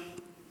到呢。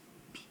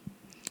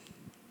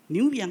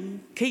牛羊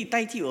可以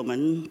代替我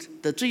们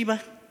的罪吗？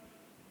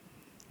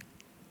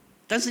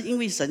但是因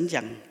为神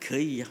讲可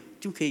以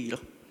就可以了。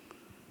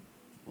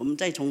我们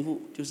再重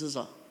复，就是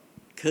说，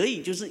可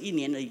以就是1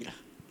年而已了。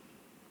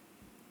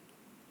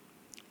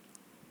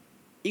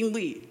因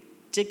为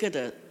这个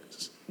的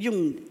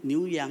用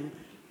牛羊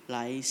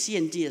来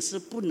献祭是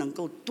不能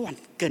够断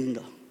根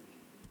的，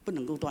不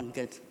能够断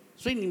根，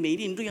所以你每一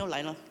年都要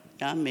来了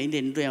每一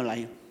年都要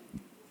来。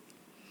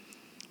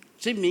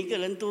所以每个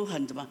人都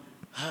很什么？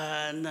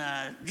很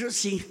热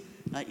心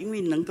因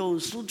为能够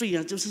赎罪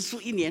就是赎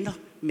1年了，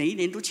每一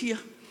年都去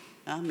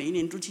每一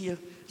年都去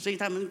所以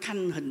他们看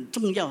很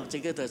重要这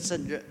个的圣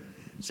日，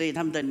所以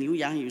他们的牛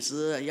羊有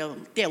时要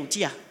吊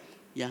价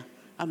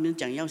他们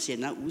讲要显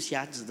无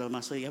瑕疵的嘛，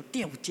所以要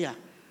吊价，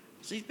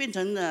所以变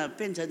成了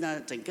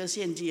整个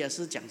献祭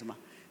是讲什么？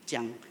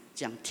讲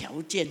条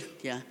件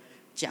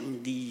讲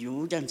理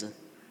由这样子，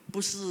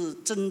不是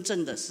真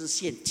正的是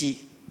献祭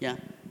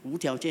无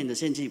条件的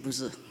献祭不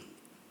是。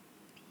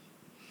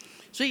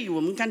所以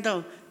我们看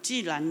到，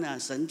既然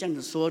神这样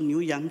子说，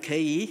牛羊可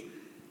以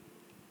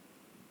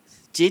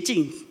洁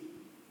净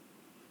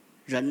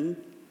人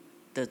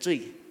的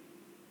罪，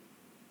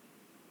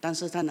但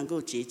是他能够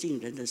洁净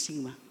人的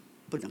心吗？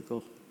不能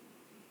够。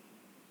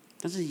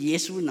但是耶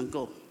稣能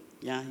够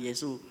耶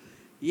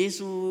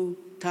稣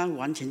他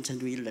完全成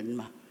为人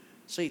嘛，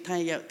所以他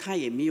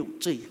也没有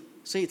罪，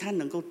所以他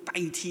能够代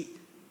替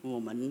我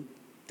们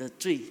的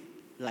罪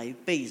来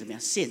被怎么样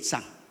献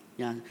上。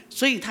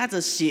所以他的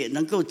血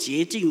能够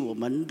洁净我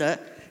们的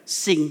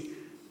心，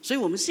所以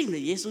我们信了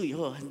耶稣以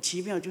后，很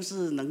奇妙，就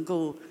是能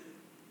够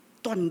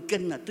断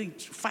根对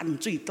犯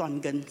罪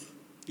断根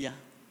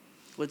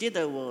我觉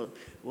得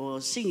我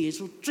信耶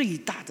稣最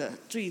大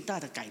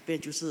的改变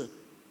就是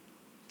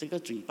这个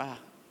嘴巴。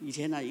以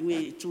前因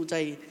为住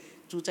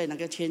在那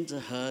个圈子，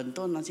很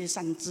多那些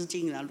三字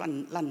经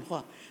乱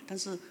话，但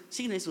是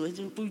信耶稣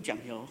就不会讲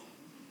了，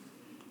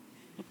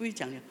不会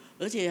讲了。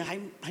而且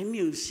还没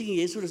有信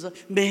耶稣的时候，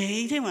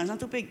每一天晚上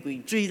都被鬼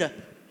追的，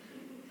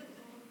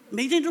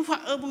每天都发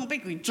噩梦被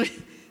鬼追。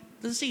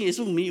但是信耶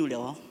稣没有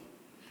了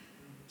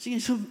信耶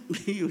稣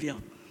没有了，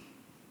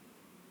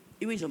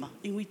因为什么？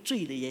因为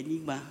罪的原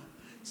因嘛，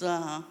是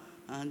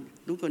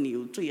如果你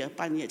有罪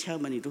半夜敲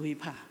门你都会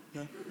怕，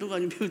如果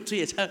你没有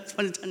罪敲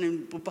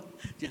门不怕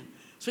这样。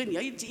所以你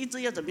要一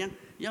直要怎么样？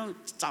要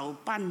找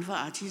办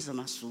法去什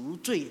么赎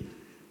罪？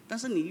但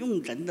是你用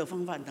人的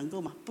方法能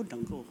够吗？不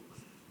能够。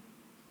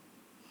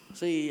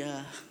所以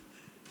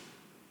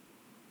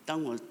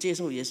当我接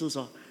受耶稣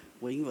说，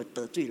因为我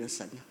得罪了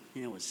神，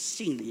因为我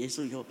信了耶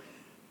稣以后，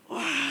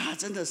哇，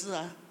真的是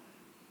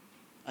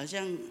好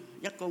像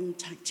一公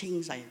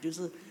清洗，就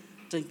是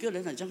整个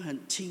人好像很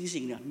清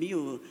醒了，没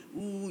有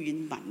乌云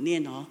满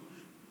面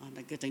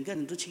那个整个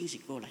人都清醒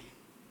过来，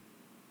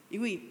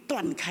因为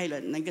断开了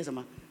那个什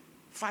么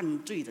犯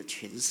罪的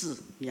权势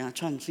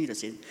犯罪的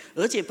权，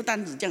而且不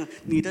单止这样，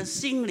你的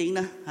心灵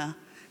呢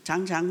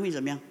常常会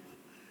怎么样？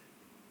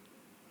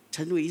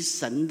成为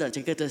神的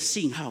这个的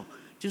信号，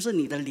就是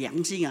你的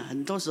良心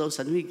很多时候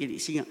神会给你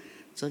信号，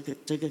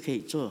这个可以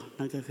做，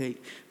那个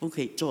不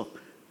可以做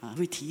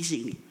会提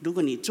醒你。如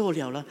果你做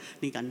了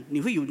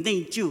你会有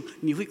内疚，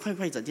你会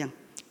快怎样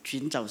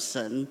寻找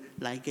神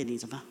来给你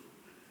什么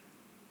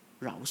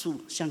饶恕，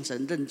向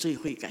神认罪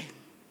悔改。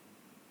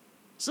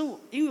所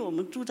以因为我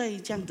们住在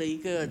这样的一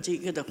个这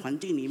个的环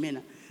境里面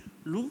呢，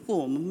如果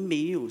我们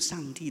没有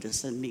上帝的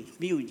生命，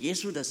没有耶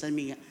稣的生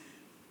命啊，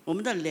我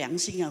们的良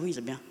心啊会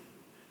怎么样？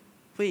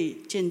会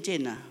渐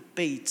渐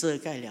被遮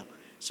盖了。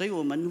所以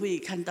我们会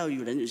看到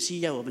有人有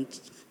需要，我们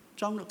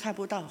装都看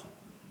不到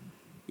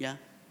呀。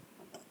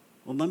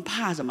我们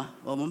怕什么？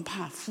我们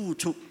怕付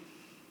出，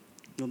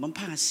我们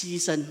怕牺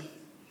牲，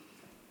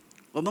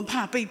我们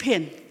怕被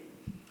骗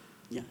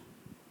呀。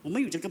我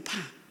们有这个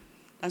怕，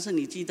但是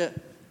你记得，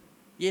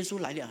耶稣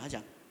来了，他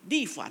讲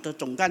律法的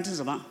总纲是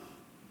什么？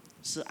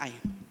是爱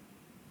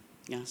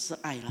呀，是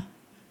爱了。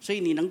所以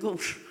你能够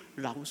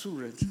饶恕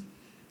人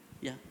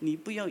呀，你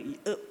不要以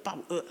恶报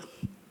恶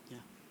呀。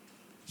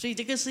所以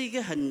这个是一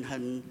个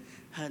很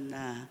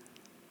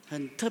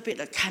特别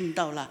的看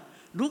到了。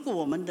如果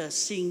我们的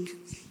心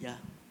呀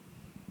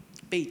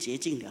被洁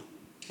净了，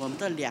我们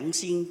的良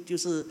心就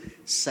是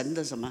神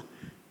的什么？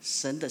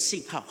神的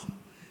信号。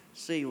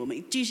所以我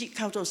们继续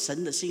靠着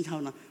神的信号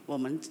呢，我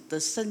们的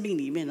生命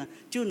里面呢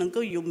就能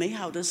够有美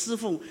好的侍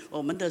奉。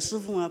我们的侍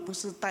奉啊，不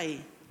是戴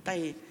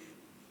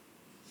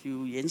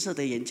有颜色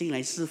的眼镜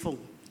来侍奉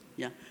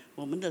呀，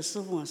我们的侍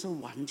奉啊是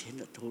完全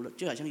的投入，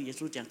就好像耶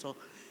稣讲说，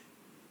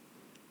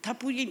他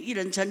不愿一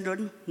人沉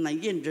沦，乃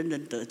愿人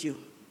人得救。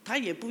他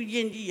也不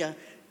愿意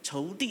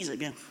仇敌怎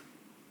么样，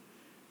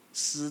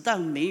死到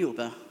没有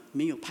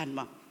盼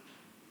望，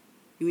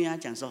因为他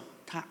讲说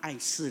他爱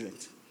世人，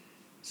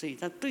所以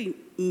他对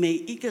每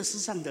一个世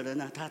上的人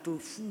呢，他都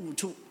付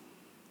出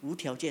无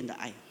条件的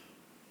爱。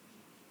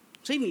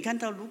所以你看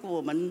到，如果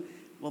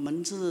我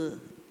们是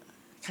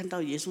看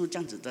到耶稣这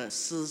样子的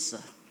施舍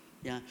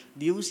呀，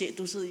流血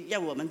都是要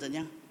我们怎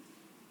样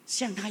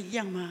像他一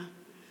样吗？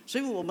所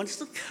以我们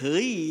是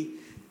可以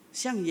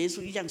像耶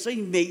稣一样。所以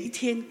每一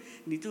天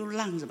你都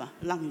让什么？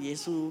让耶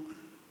稣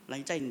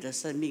来在你的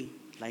生命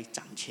来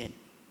掌权，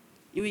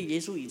因为耶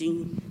稣已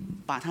经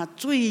把他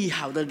最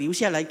好的留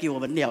下来给我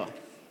们了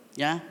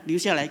呀，留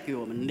下来给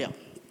我们了，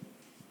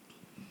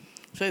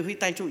所以会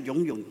带出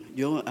永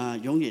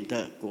远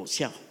的果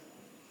效。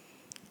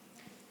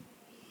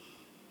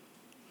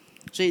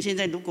所以现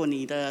在，如果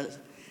你的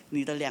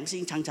良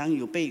心常常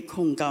有被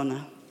控告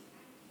呢，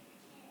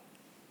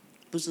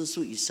不是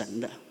属于神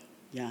的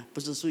呀，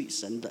不是属于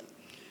神的。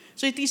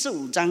所以第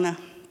15章呢，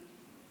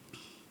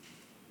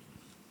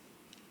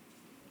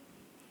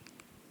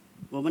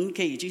我们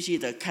可以继续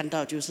的看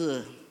到，就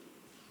是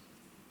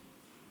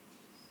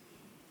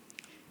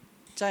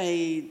在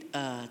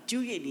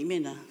旧约里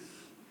面呢，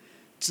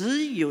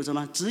只有什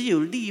么？只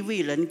有利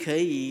未人可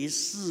以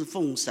侍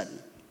奉神。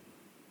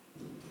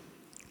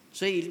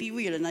所以利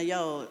未人呢，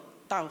要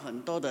到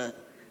很多的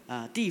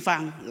地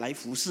方来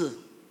服侍。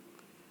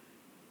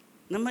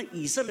那么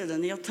以色列人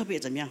呢，要特别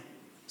怎么样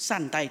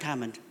善待他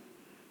们？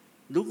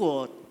如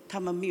果他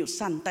们没有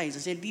善待这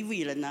些利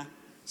未人呢，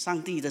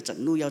上帝的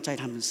震怒要在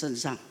他们身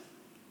上。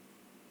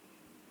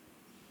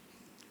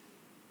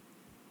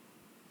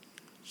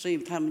所以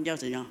他们要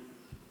怎样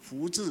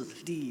扶治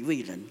利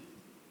未人？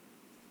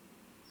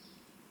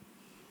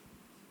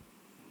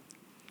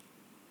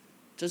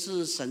这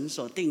是神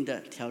所定的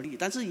条例。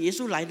但是耶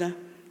稣来呢，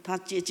他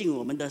接近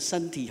我们的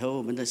身体和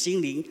我们的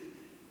心灵，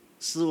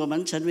使我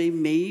们成为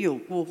没有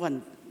过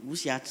犯无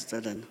瑕疵的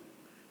人，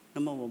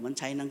那么我们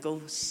才能够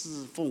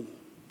侍奉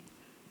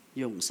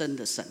永生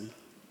的神。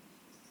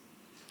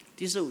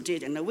第15节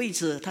讲的，为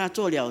此他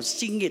做了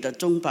新约的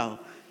中保，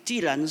既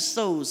然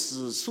受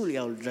死赎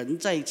了人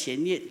在前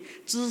约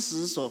之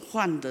时所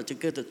犯的这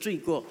个的罪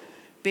过，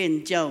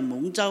便叫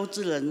蒙召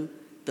之人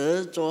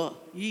得着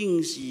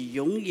应许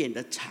永远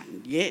的产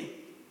业。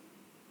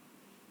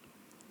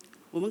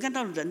我们看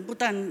到人不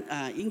但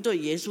因对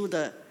耶稣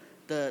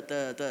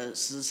的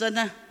死生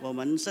呢，我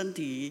们身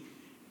体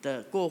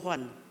的过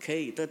犯可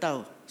以得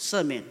到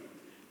赦免，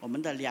我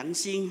们的良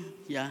心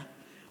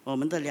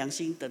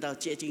得到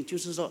洁净。就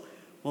是说，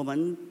我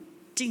们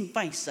敬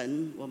拜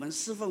神，我们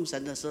侍奉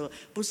神的时候，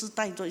不是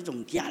带着一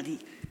种压力，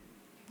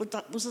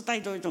不是带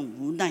着一种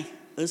无奈，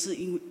而是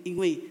因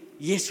为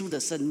耶稣的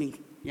生命。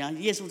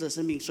耶稣的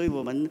生命，所以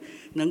我们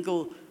能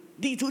够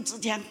力图自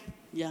强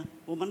呀，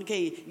我们可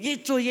以越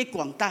做越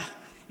广大，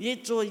越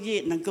做越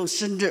能够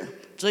深入。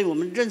所以我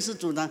们认识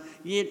主呢，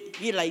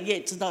越来越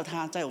知道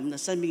他在我们的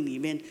生命里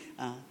面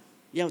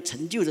要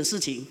成就的事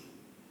情，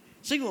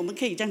所以我们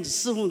可以这样子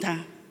侍奉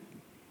他。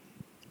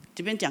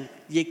这边讲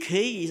也可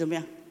以怎么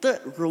样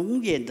得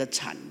永远的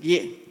产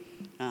业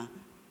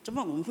怎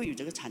么我们会有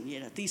这个产业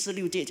呢？第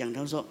16节讲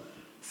到说，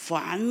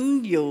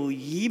凡有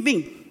遗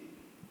命，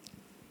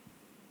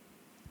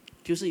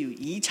就是有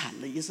遗产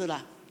的意思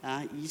啦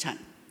遗产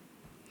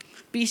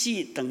必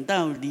须等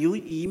到留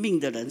遗命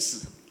的人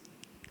死。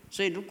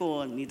所以如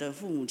果你的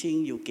父母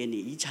亲有给你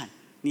遗产，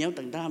你要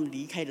等到他们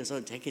离开的时候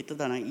才可以得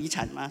到那遗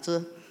产吗？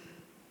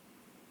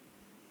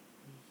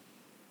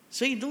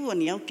所以如果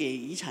你要给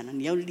遗产呢，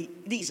你要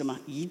立什么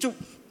遗嘱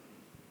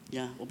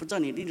我不知道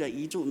你立了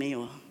遗嘱没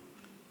有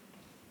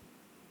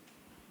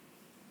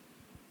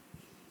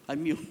还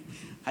没有，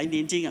还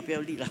年轻不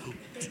要立了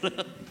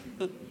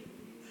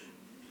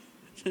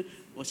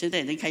我现在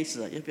已经开始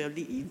了，要不要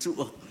立遗嘱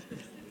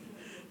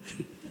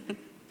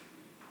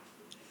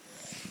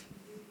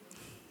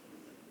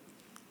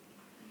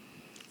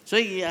所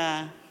以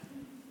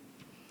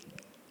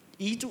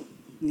遗嘱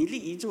你立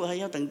遗嘱还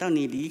要等到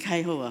你离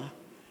开后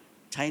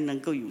才能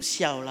够有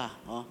效啦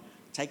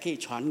才可以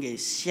传给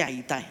下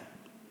一代。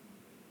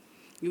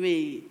因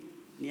为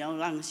你要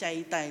让下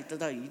一代得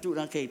到遗嘱，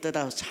可以得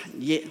到产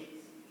业。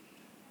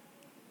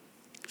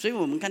所以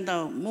我们看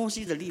到摩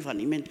西的律法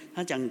里面，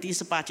他讲第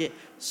18节，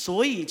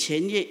所以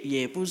前业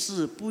也不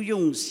是不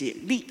用血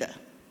立的。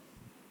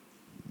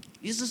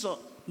也就是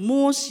说，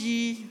摩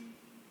西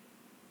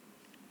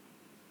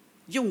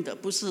用的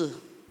不是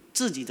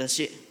自己的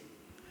血，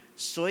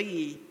所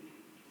以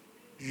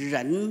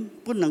人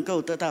不能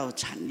够得到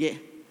产业，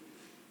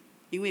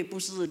因为不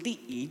是立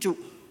遗嘱，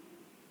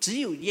只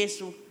有耶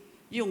稣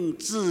用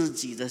自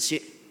己的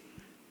血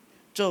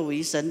作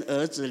为神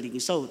儿子领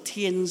受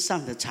天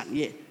上的产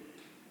业，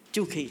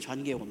就可以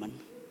传给我们。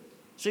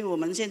所以我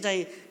们现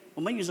在我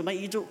们有什么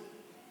遗嘱？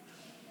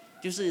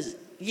就是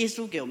耶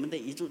稣给我们的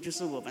遗嘱，就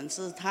是我们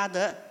是他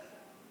的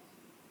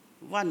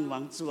万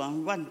王之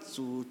王、万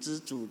主之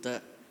主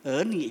的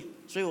儿女，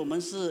所以我们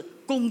是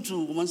公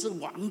主，我们是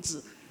王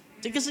子，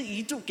这个是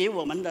遗嘱给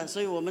我们的。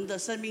所以我们的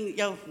生命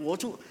要活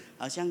出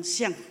好像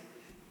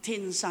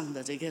天上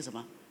的这个什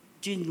么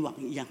君王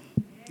一样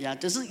呀，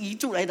这是遗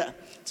嘱来的，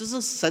这是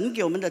神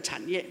给我们的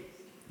产业。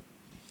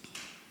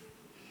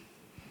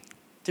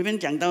这边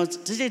讲到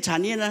这些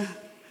产业呢，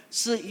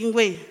是因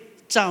为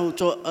照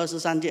作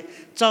23节，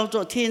照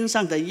作天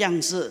上的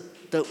样式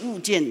的物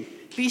件，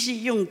必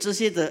须用这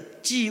些的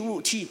祭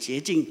物去洁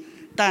净，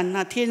但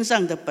那天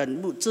上的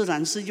本物自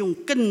然是用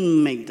更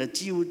美的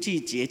祭物去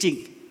洁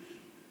净。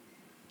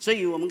所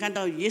以我们看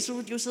到耶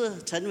稣就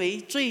是成为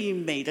最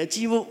美的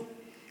祭物，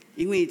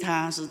因为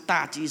他是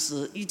大祭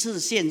司，一次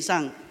献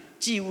上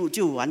祭物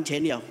就完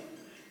全了，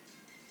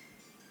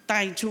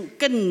带出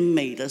更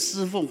美的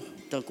侍奉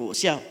的果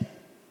效。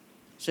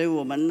所以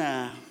我们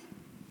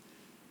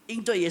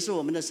因对耶稣，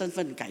我们的身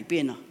份改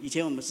变了。以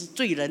前我们是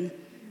罪人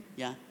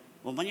呀，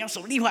我们要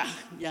守律法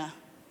呀，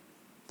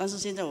但是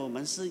现在我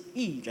们是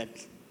义人，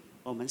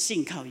我们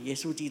信靠耶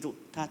稣基督，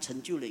他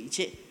成就了一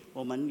切，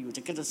我们有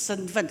这个的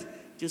身份，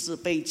就是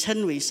被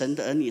称为神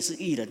的儿女，是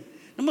义人。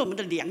那么我们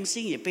的良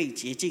心也被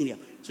洁净了，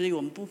所以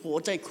我们不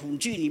活在恐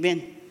惧里面，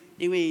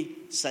因为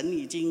神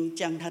已经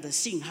将他的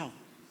信号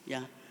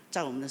呀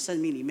在我们的生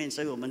命里面，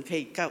所以我们可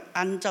以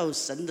按照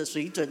神的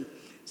水准、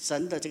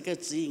神的这个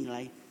指引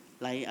来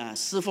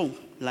侍奉，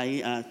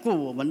来过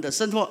我们的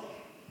生活，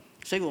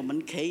所以我们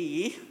可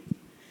以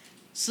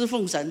侍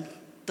奉神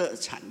的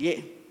产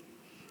业。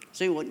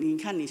所以你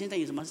看你现在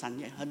有什么产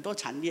业？很多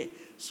产业，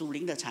属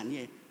灵的产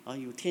业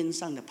有天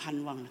上的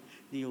盼望了，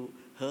有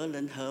和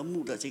人和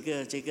睦的这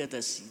个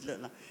的喜乐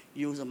了，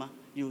有什么？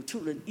有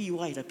出人意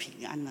外的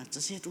平安了，这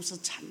些都是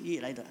产业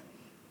来的。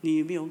你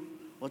有没有？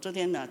我昨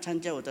天参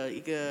加我的一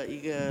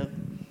个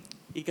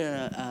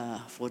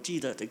佛系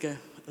的这个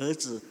儿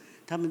子，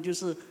他们就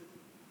是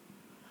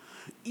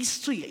1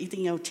岁一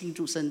定要庆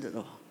祝生日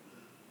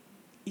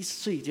1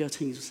岁就要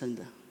庆祝生日，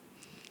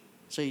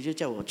所以就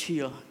叫我去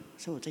所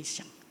以我在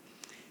想，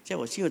叫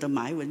我去，我的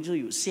马文就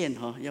有限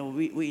要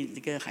为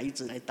这个孩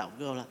子来祷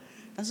告了。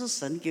但是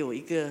神给我一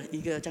个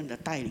这样的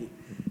带领，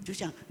就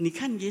想你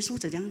看耶稣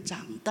怎样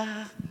长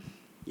大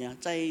呀，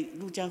在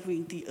路加福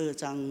音第2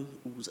章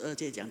52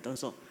节讲到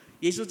说，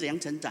耶稣怎样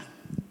成长，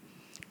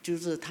就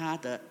是他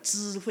的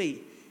智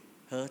慧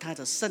和他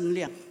的圣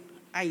量，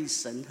爱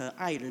神和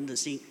爱人的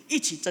心一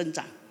起增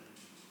长。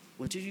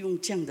我就用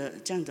这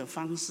样的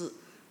方式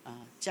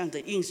这样的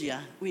应许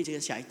为这个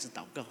小孩子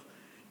祷告。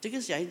这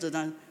个小孩子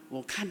呢，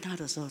我看他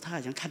的时候，他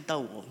好像看到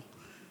我，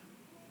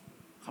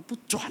他不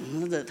转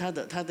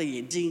他的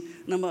眼睛，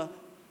那么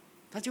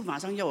他就马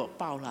上要我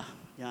抱了，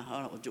然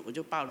后我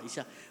就抱了一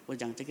下，我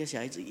讲这个小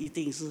孩子一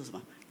定是什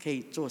么可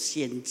以做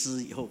先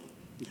知以后。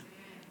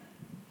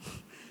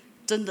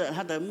真的，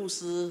他的牧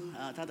师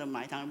他的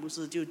埋堂的牧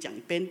师就讲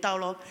编道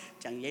咯，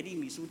讲耶利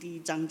米书第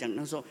1章讲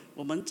到说，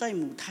我们在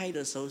母胎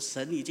的时候，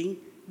神已经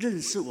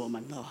认识我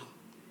们了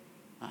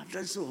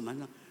认识我们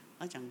了。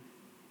他讲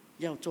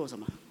要做什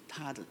么？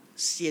他的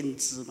先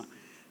知嘛。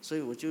所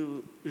以我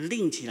就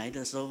拎起来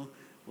的时候，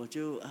我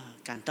就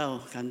感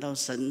到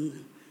神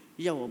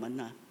要我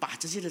们把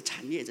这些的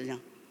产业怎样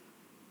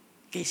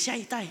给下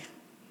一代，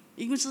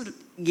因为是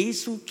耶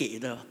稣给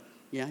的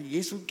耶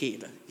稣给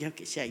的要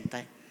给下一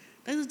代。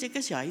但是这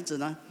个小孩子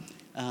呢，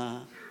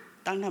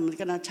当他们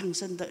跟他唱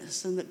生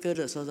日歌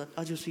的时候，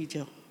他就睡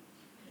觉，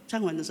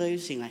唱完的时候又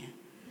醒来，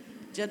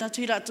叫他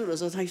吹蜡烛的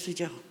时候，他又睡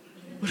觉，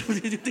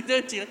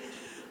对起来。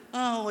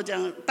我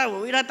讲带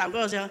我为他祷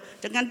告的时候，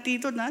讲看低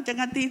顿讲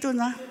看低顿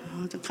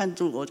就看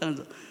住我这样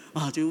子，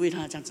就为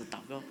他这样子祷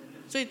告。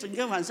所以整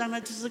个晚上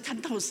呢，就是看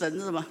到神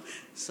是吗？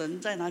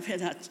神在那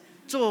边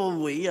作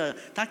为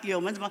他给我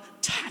们什么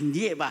产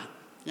业吧，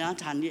然后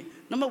产业。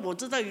那么我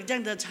知道有这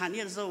样的产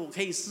业的时候，我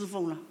可以侍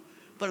奉了。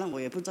不然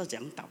我也不知道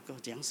怎样祷告，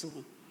怎样侍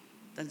奉。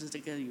但是这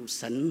个有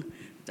神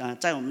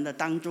在我们的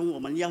当中，我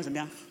们要怎么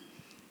样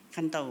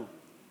看到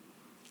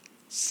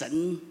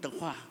神的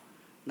话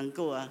能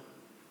够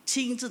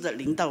亲自的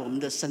临到我们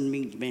的生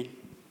命里面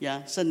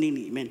圣灵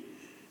里面。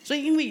所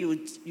以因为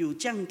有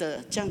这样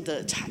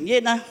的产业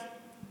呢，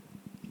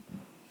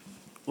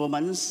我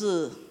们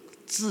是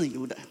自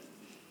由的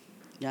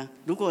呀。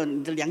如果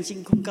你的良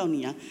心控告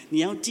你啊，你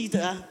要记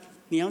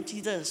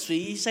得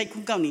谁在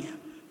控告你？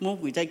魔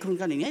鬼在控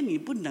告你，你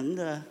不能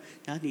的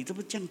啊，你这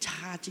不这样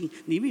差劲，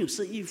你没有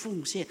施予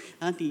奉献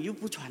啊，你又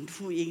不传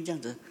福音，这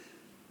样子，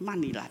骂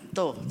你懒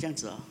惰这样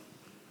子哦，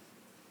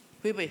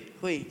会不会？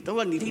会。如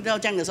果你听到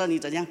这样的时候，你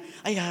怎样？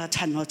哎呀，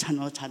惨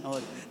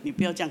哦！你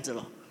不要这样子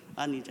了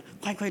啊！你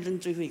快认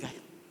罪悔改，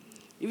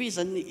因为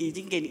神已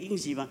经给你应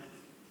许嘛。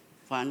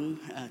凡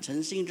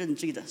诚心认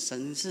罪的，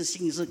神是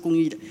信是公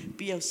义的，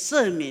必要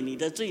赦免你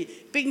的罪，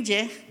并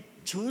且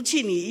除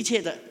去你一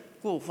切的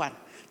过犯，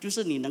就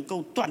是你能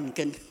够断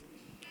根。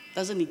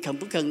但是你肯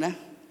不肯呢？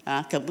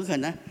啊，肯不肯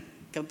呢？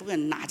肯不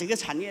肯拿这个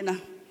产业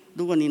呢？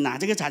如果你拿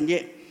这个产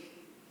业，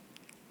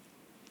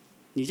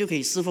你就可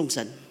以侍奉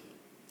神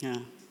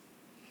啊。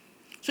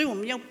所以我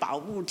们要把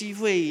握机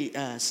会，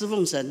侍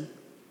奉神，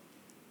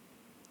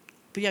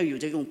不要有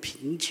这种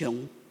贫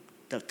穷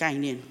的概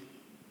念。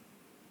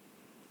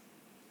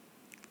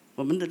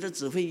我们的日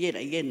子会越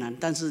来越难，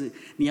但是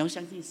你要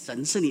相信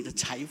神是你的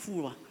财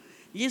富啊！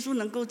耶稣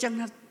能够将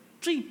他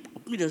最宝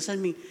贵的生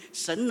命，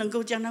神能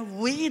够将他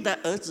唯一的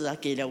儿子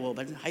给了我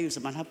们，还有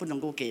什么他不能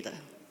够给的？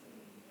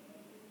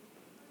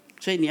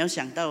所以你要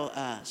想到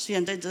虽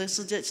然在这个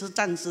世界是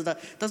暂时的，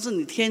但是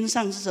你天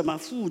上是什么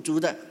富足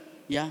的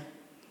呀？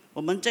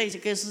我们在这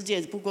个世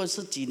界不过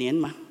是几年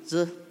嘛，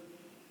是。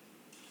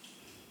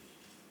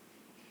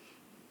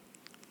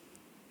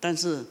但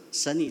是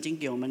神已经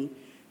给我们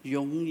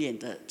永远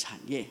的产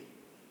业。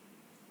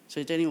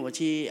所以最近我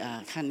去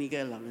看一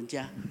个老人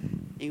家，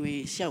因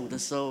为下午的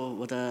时候，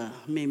我的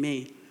妹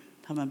妹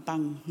他们帮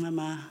妈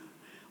妈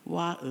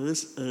挖儿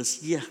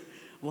媳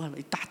挖了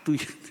一大堆。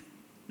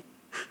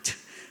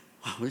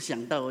我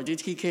想到，我就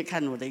去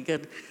看我的一个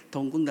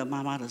同工的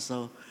妈妈的时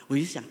候，我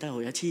就想到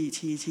我要去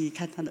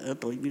看她的耳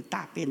朵有没有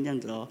大便这样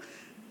子哦，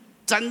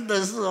真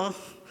的是哦，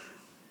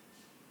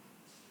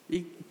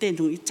电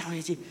筒一照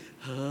下去，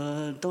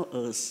很多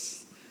耳屎，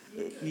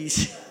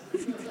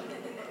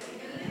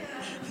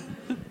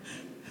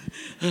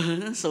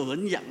手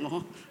很痒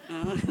哦，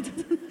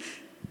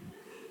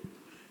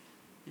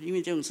因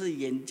为这种是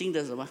眼睛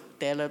的什么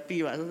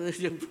therapy吧，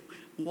就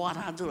挖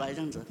它出来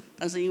这样子，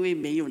但是因为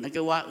没有那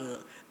个挖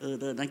耳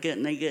的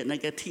那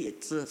个铁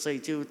质，所以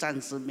就暂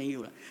时没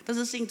有了。但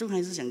是心中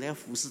还是想着要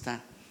服侍他，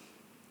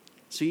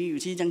所以有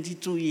些这样去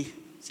注意一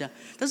下。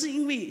但是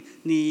因为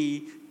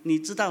你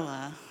知道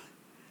啊，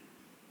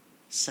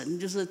神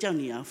就是叫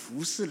你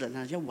服侍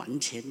人要完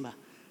全嘛。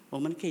我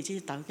们可以去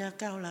祷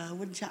告啦，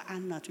问下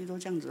安啦，最多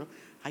这样子，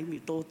还没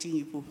多进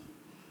一步。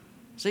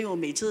所以我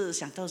每次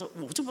想到说，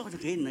我怎么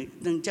可以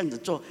能这样子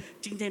做？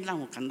今天让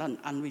我感到很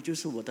安慰，就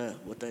是我的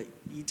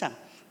姨丈，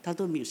他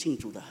都没有信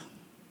主的，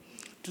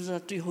就是他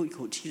最后一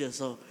口气的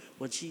时候，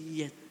我去医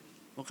院，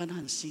我看他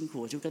很辛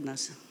苦，我就跟他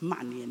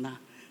骂年呐，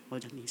我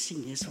讲你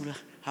信耶稣了，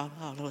好，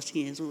我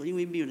信耶稣，因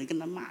为没有人跟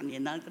他骂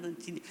年呐，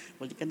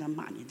我就跟他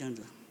骂年这样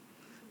子，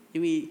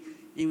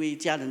因为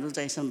家人都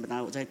在圣本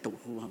来我在斗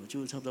湖我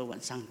就差不多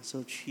晚上的时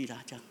候去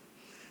了这样。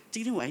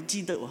今天我还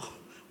记得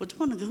我怎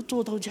么能够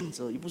做到这样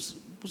子？又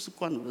不是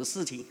关我的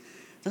事情，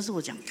但是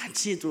我讲感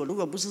谢主，如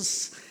果不是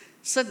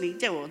圣灵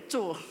叫我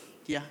做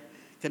呀，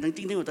可能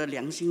今天我的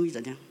良心会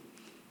怎样？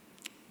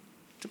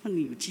怎么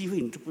你有机会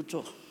你都不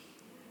做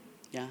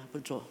呀？不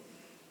做，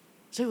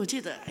所以我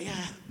记得，哎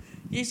呀，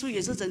耶稣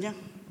也是怎样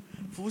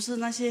服侍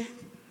那些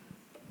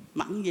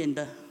盲眼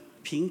的、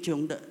贫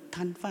穷的、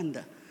摊贩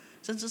的，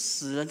甚至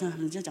死人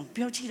人家讲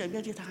不要去了，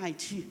他还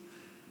去，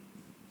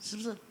是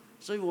不是？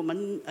所以我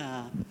们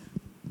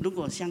如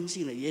果相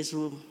信了耶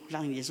稣，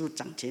让耶稣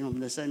掌权我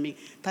们的生命，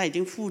他已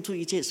经付出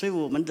一切，所以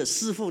我们的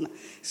侍奉呢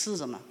是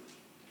什么？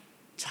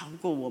超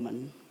过我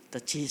们的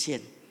界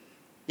限，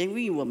因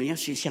为我们要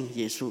学像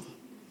耶稣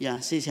呀，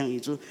学像耶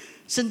稣，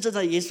甚至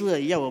在耶稣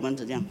要我们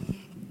怎样？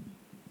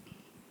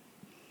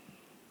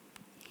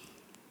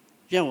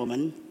让我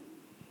们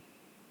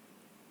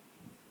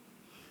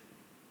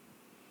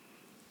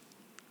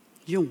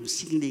用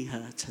心灵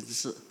和诚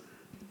实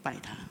拜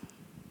他。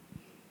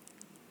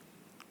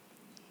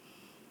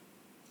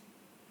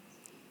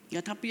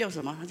他不要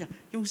什么？他讲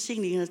用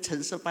心灵和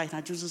诚实拜他，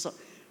就是说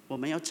我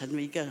们要成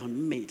为一个很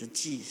美的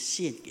祭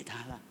献给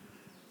他了。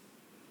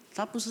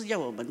他不是要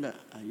我们的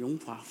荣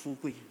华富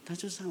贵，他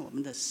就是让我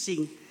们的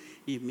心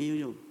也没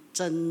有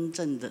真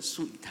正的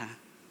属于他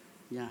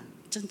呀，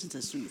真正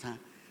的属于他。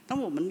当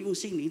我们用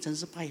心灵诚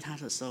实拜他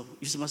的时候，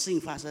有什么事情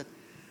发生？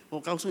我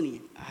告诉你，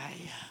哎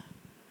呀，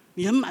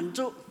你很满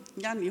足，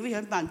你会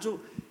很满足，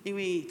因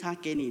为他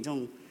给你这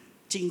种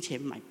金钱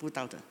买不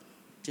到的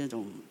这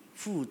种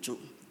富足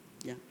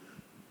呀。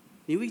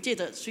你会觉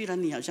得虽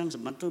然你好像什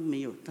么都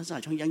没有，但是好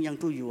像样样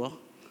都有哦，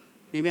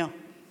有没有？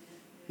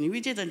你会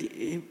觉得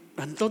你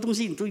很多东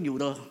西你都有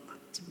的，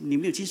你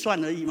没有去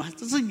算而已嘛，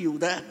这是有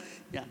的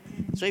呀。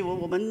所以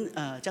我们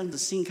这样子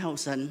信靠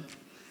神，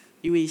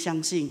因为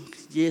相信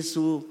耶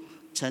稣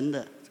成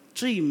了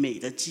最美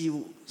的祭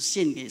物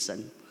献给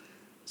神，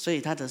所以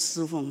他的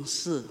侍奉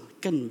是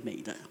更美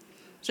的。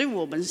所以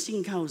我们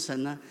信靠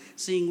神呢，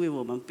是因为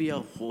我们不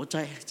要活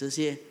在这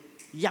些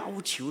要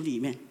求里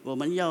面，我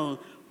们要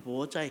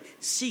活在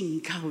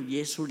信靠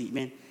耶稣里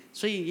面。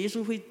所以耶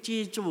稣会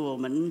借助我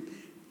们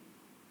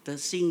的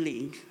心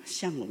灵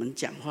向我们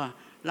讲话，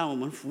让我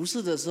们服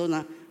侍的时候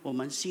呢，我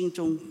们心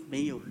中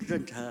没有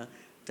任何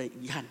的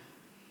遗憾。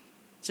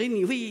所以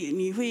你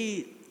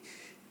会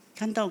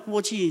看到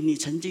过去你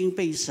曾经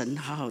被神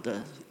好好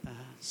的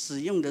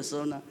使用的时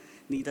候呢，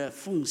你的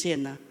奉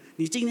献呢，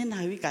你今天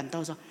还会感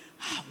到说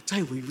好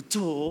在我有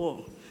做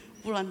哦，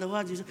不然的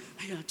话就是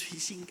哎呀，最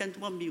心甘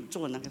我没有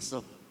做那个时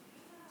候。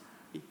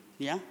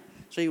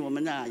所以我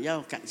们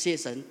要感谢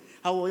神。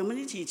好，我们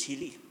一起起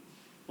立，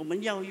我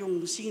们要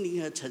用心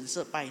灵和诚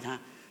实拜他。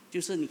就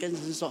是你跟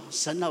神说：“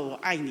神啊，我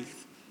爱你，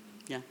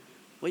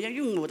我要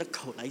用我的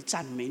口来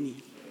赞美你。”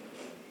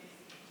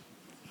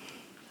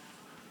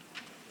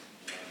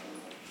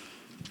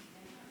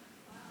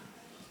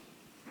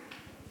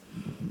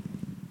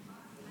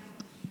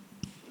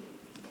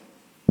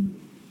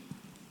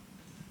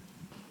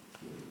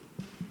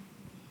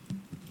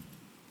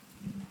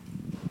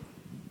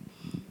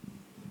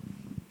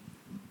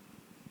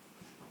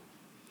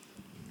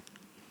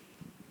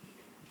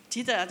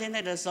记得现在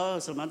的时候，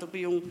什么都不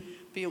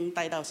用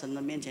带到神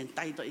的面前，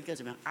带着一个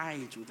什么爱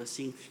主的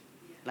心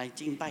来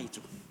敬拜主，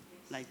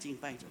来敬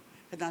拜主。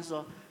跟他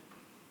说：“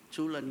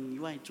除了你以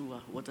外，主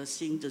啊，我的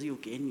心只有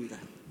给你的，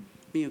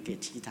没有给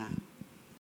其他。”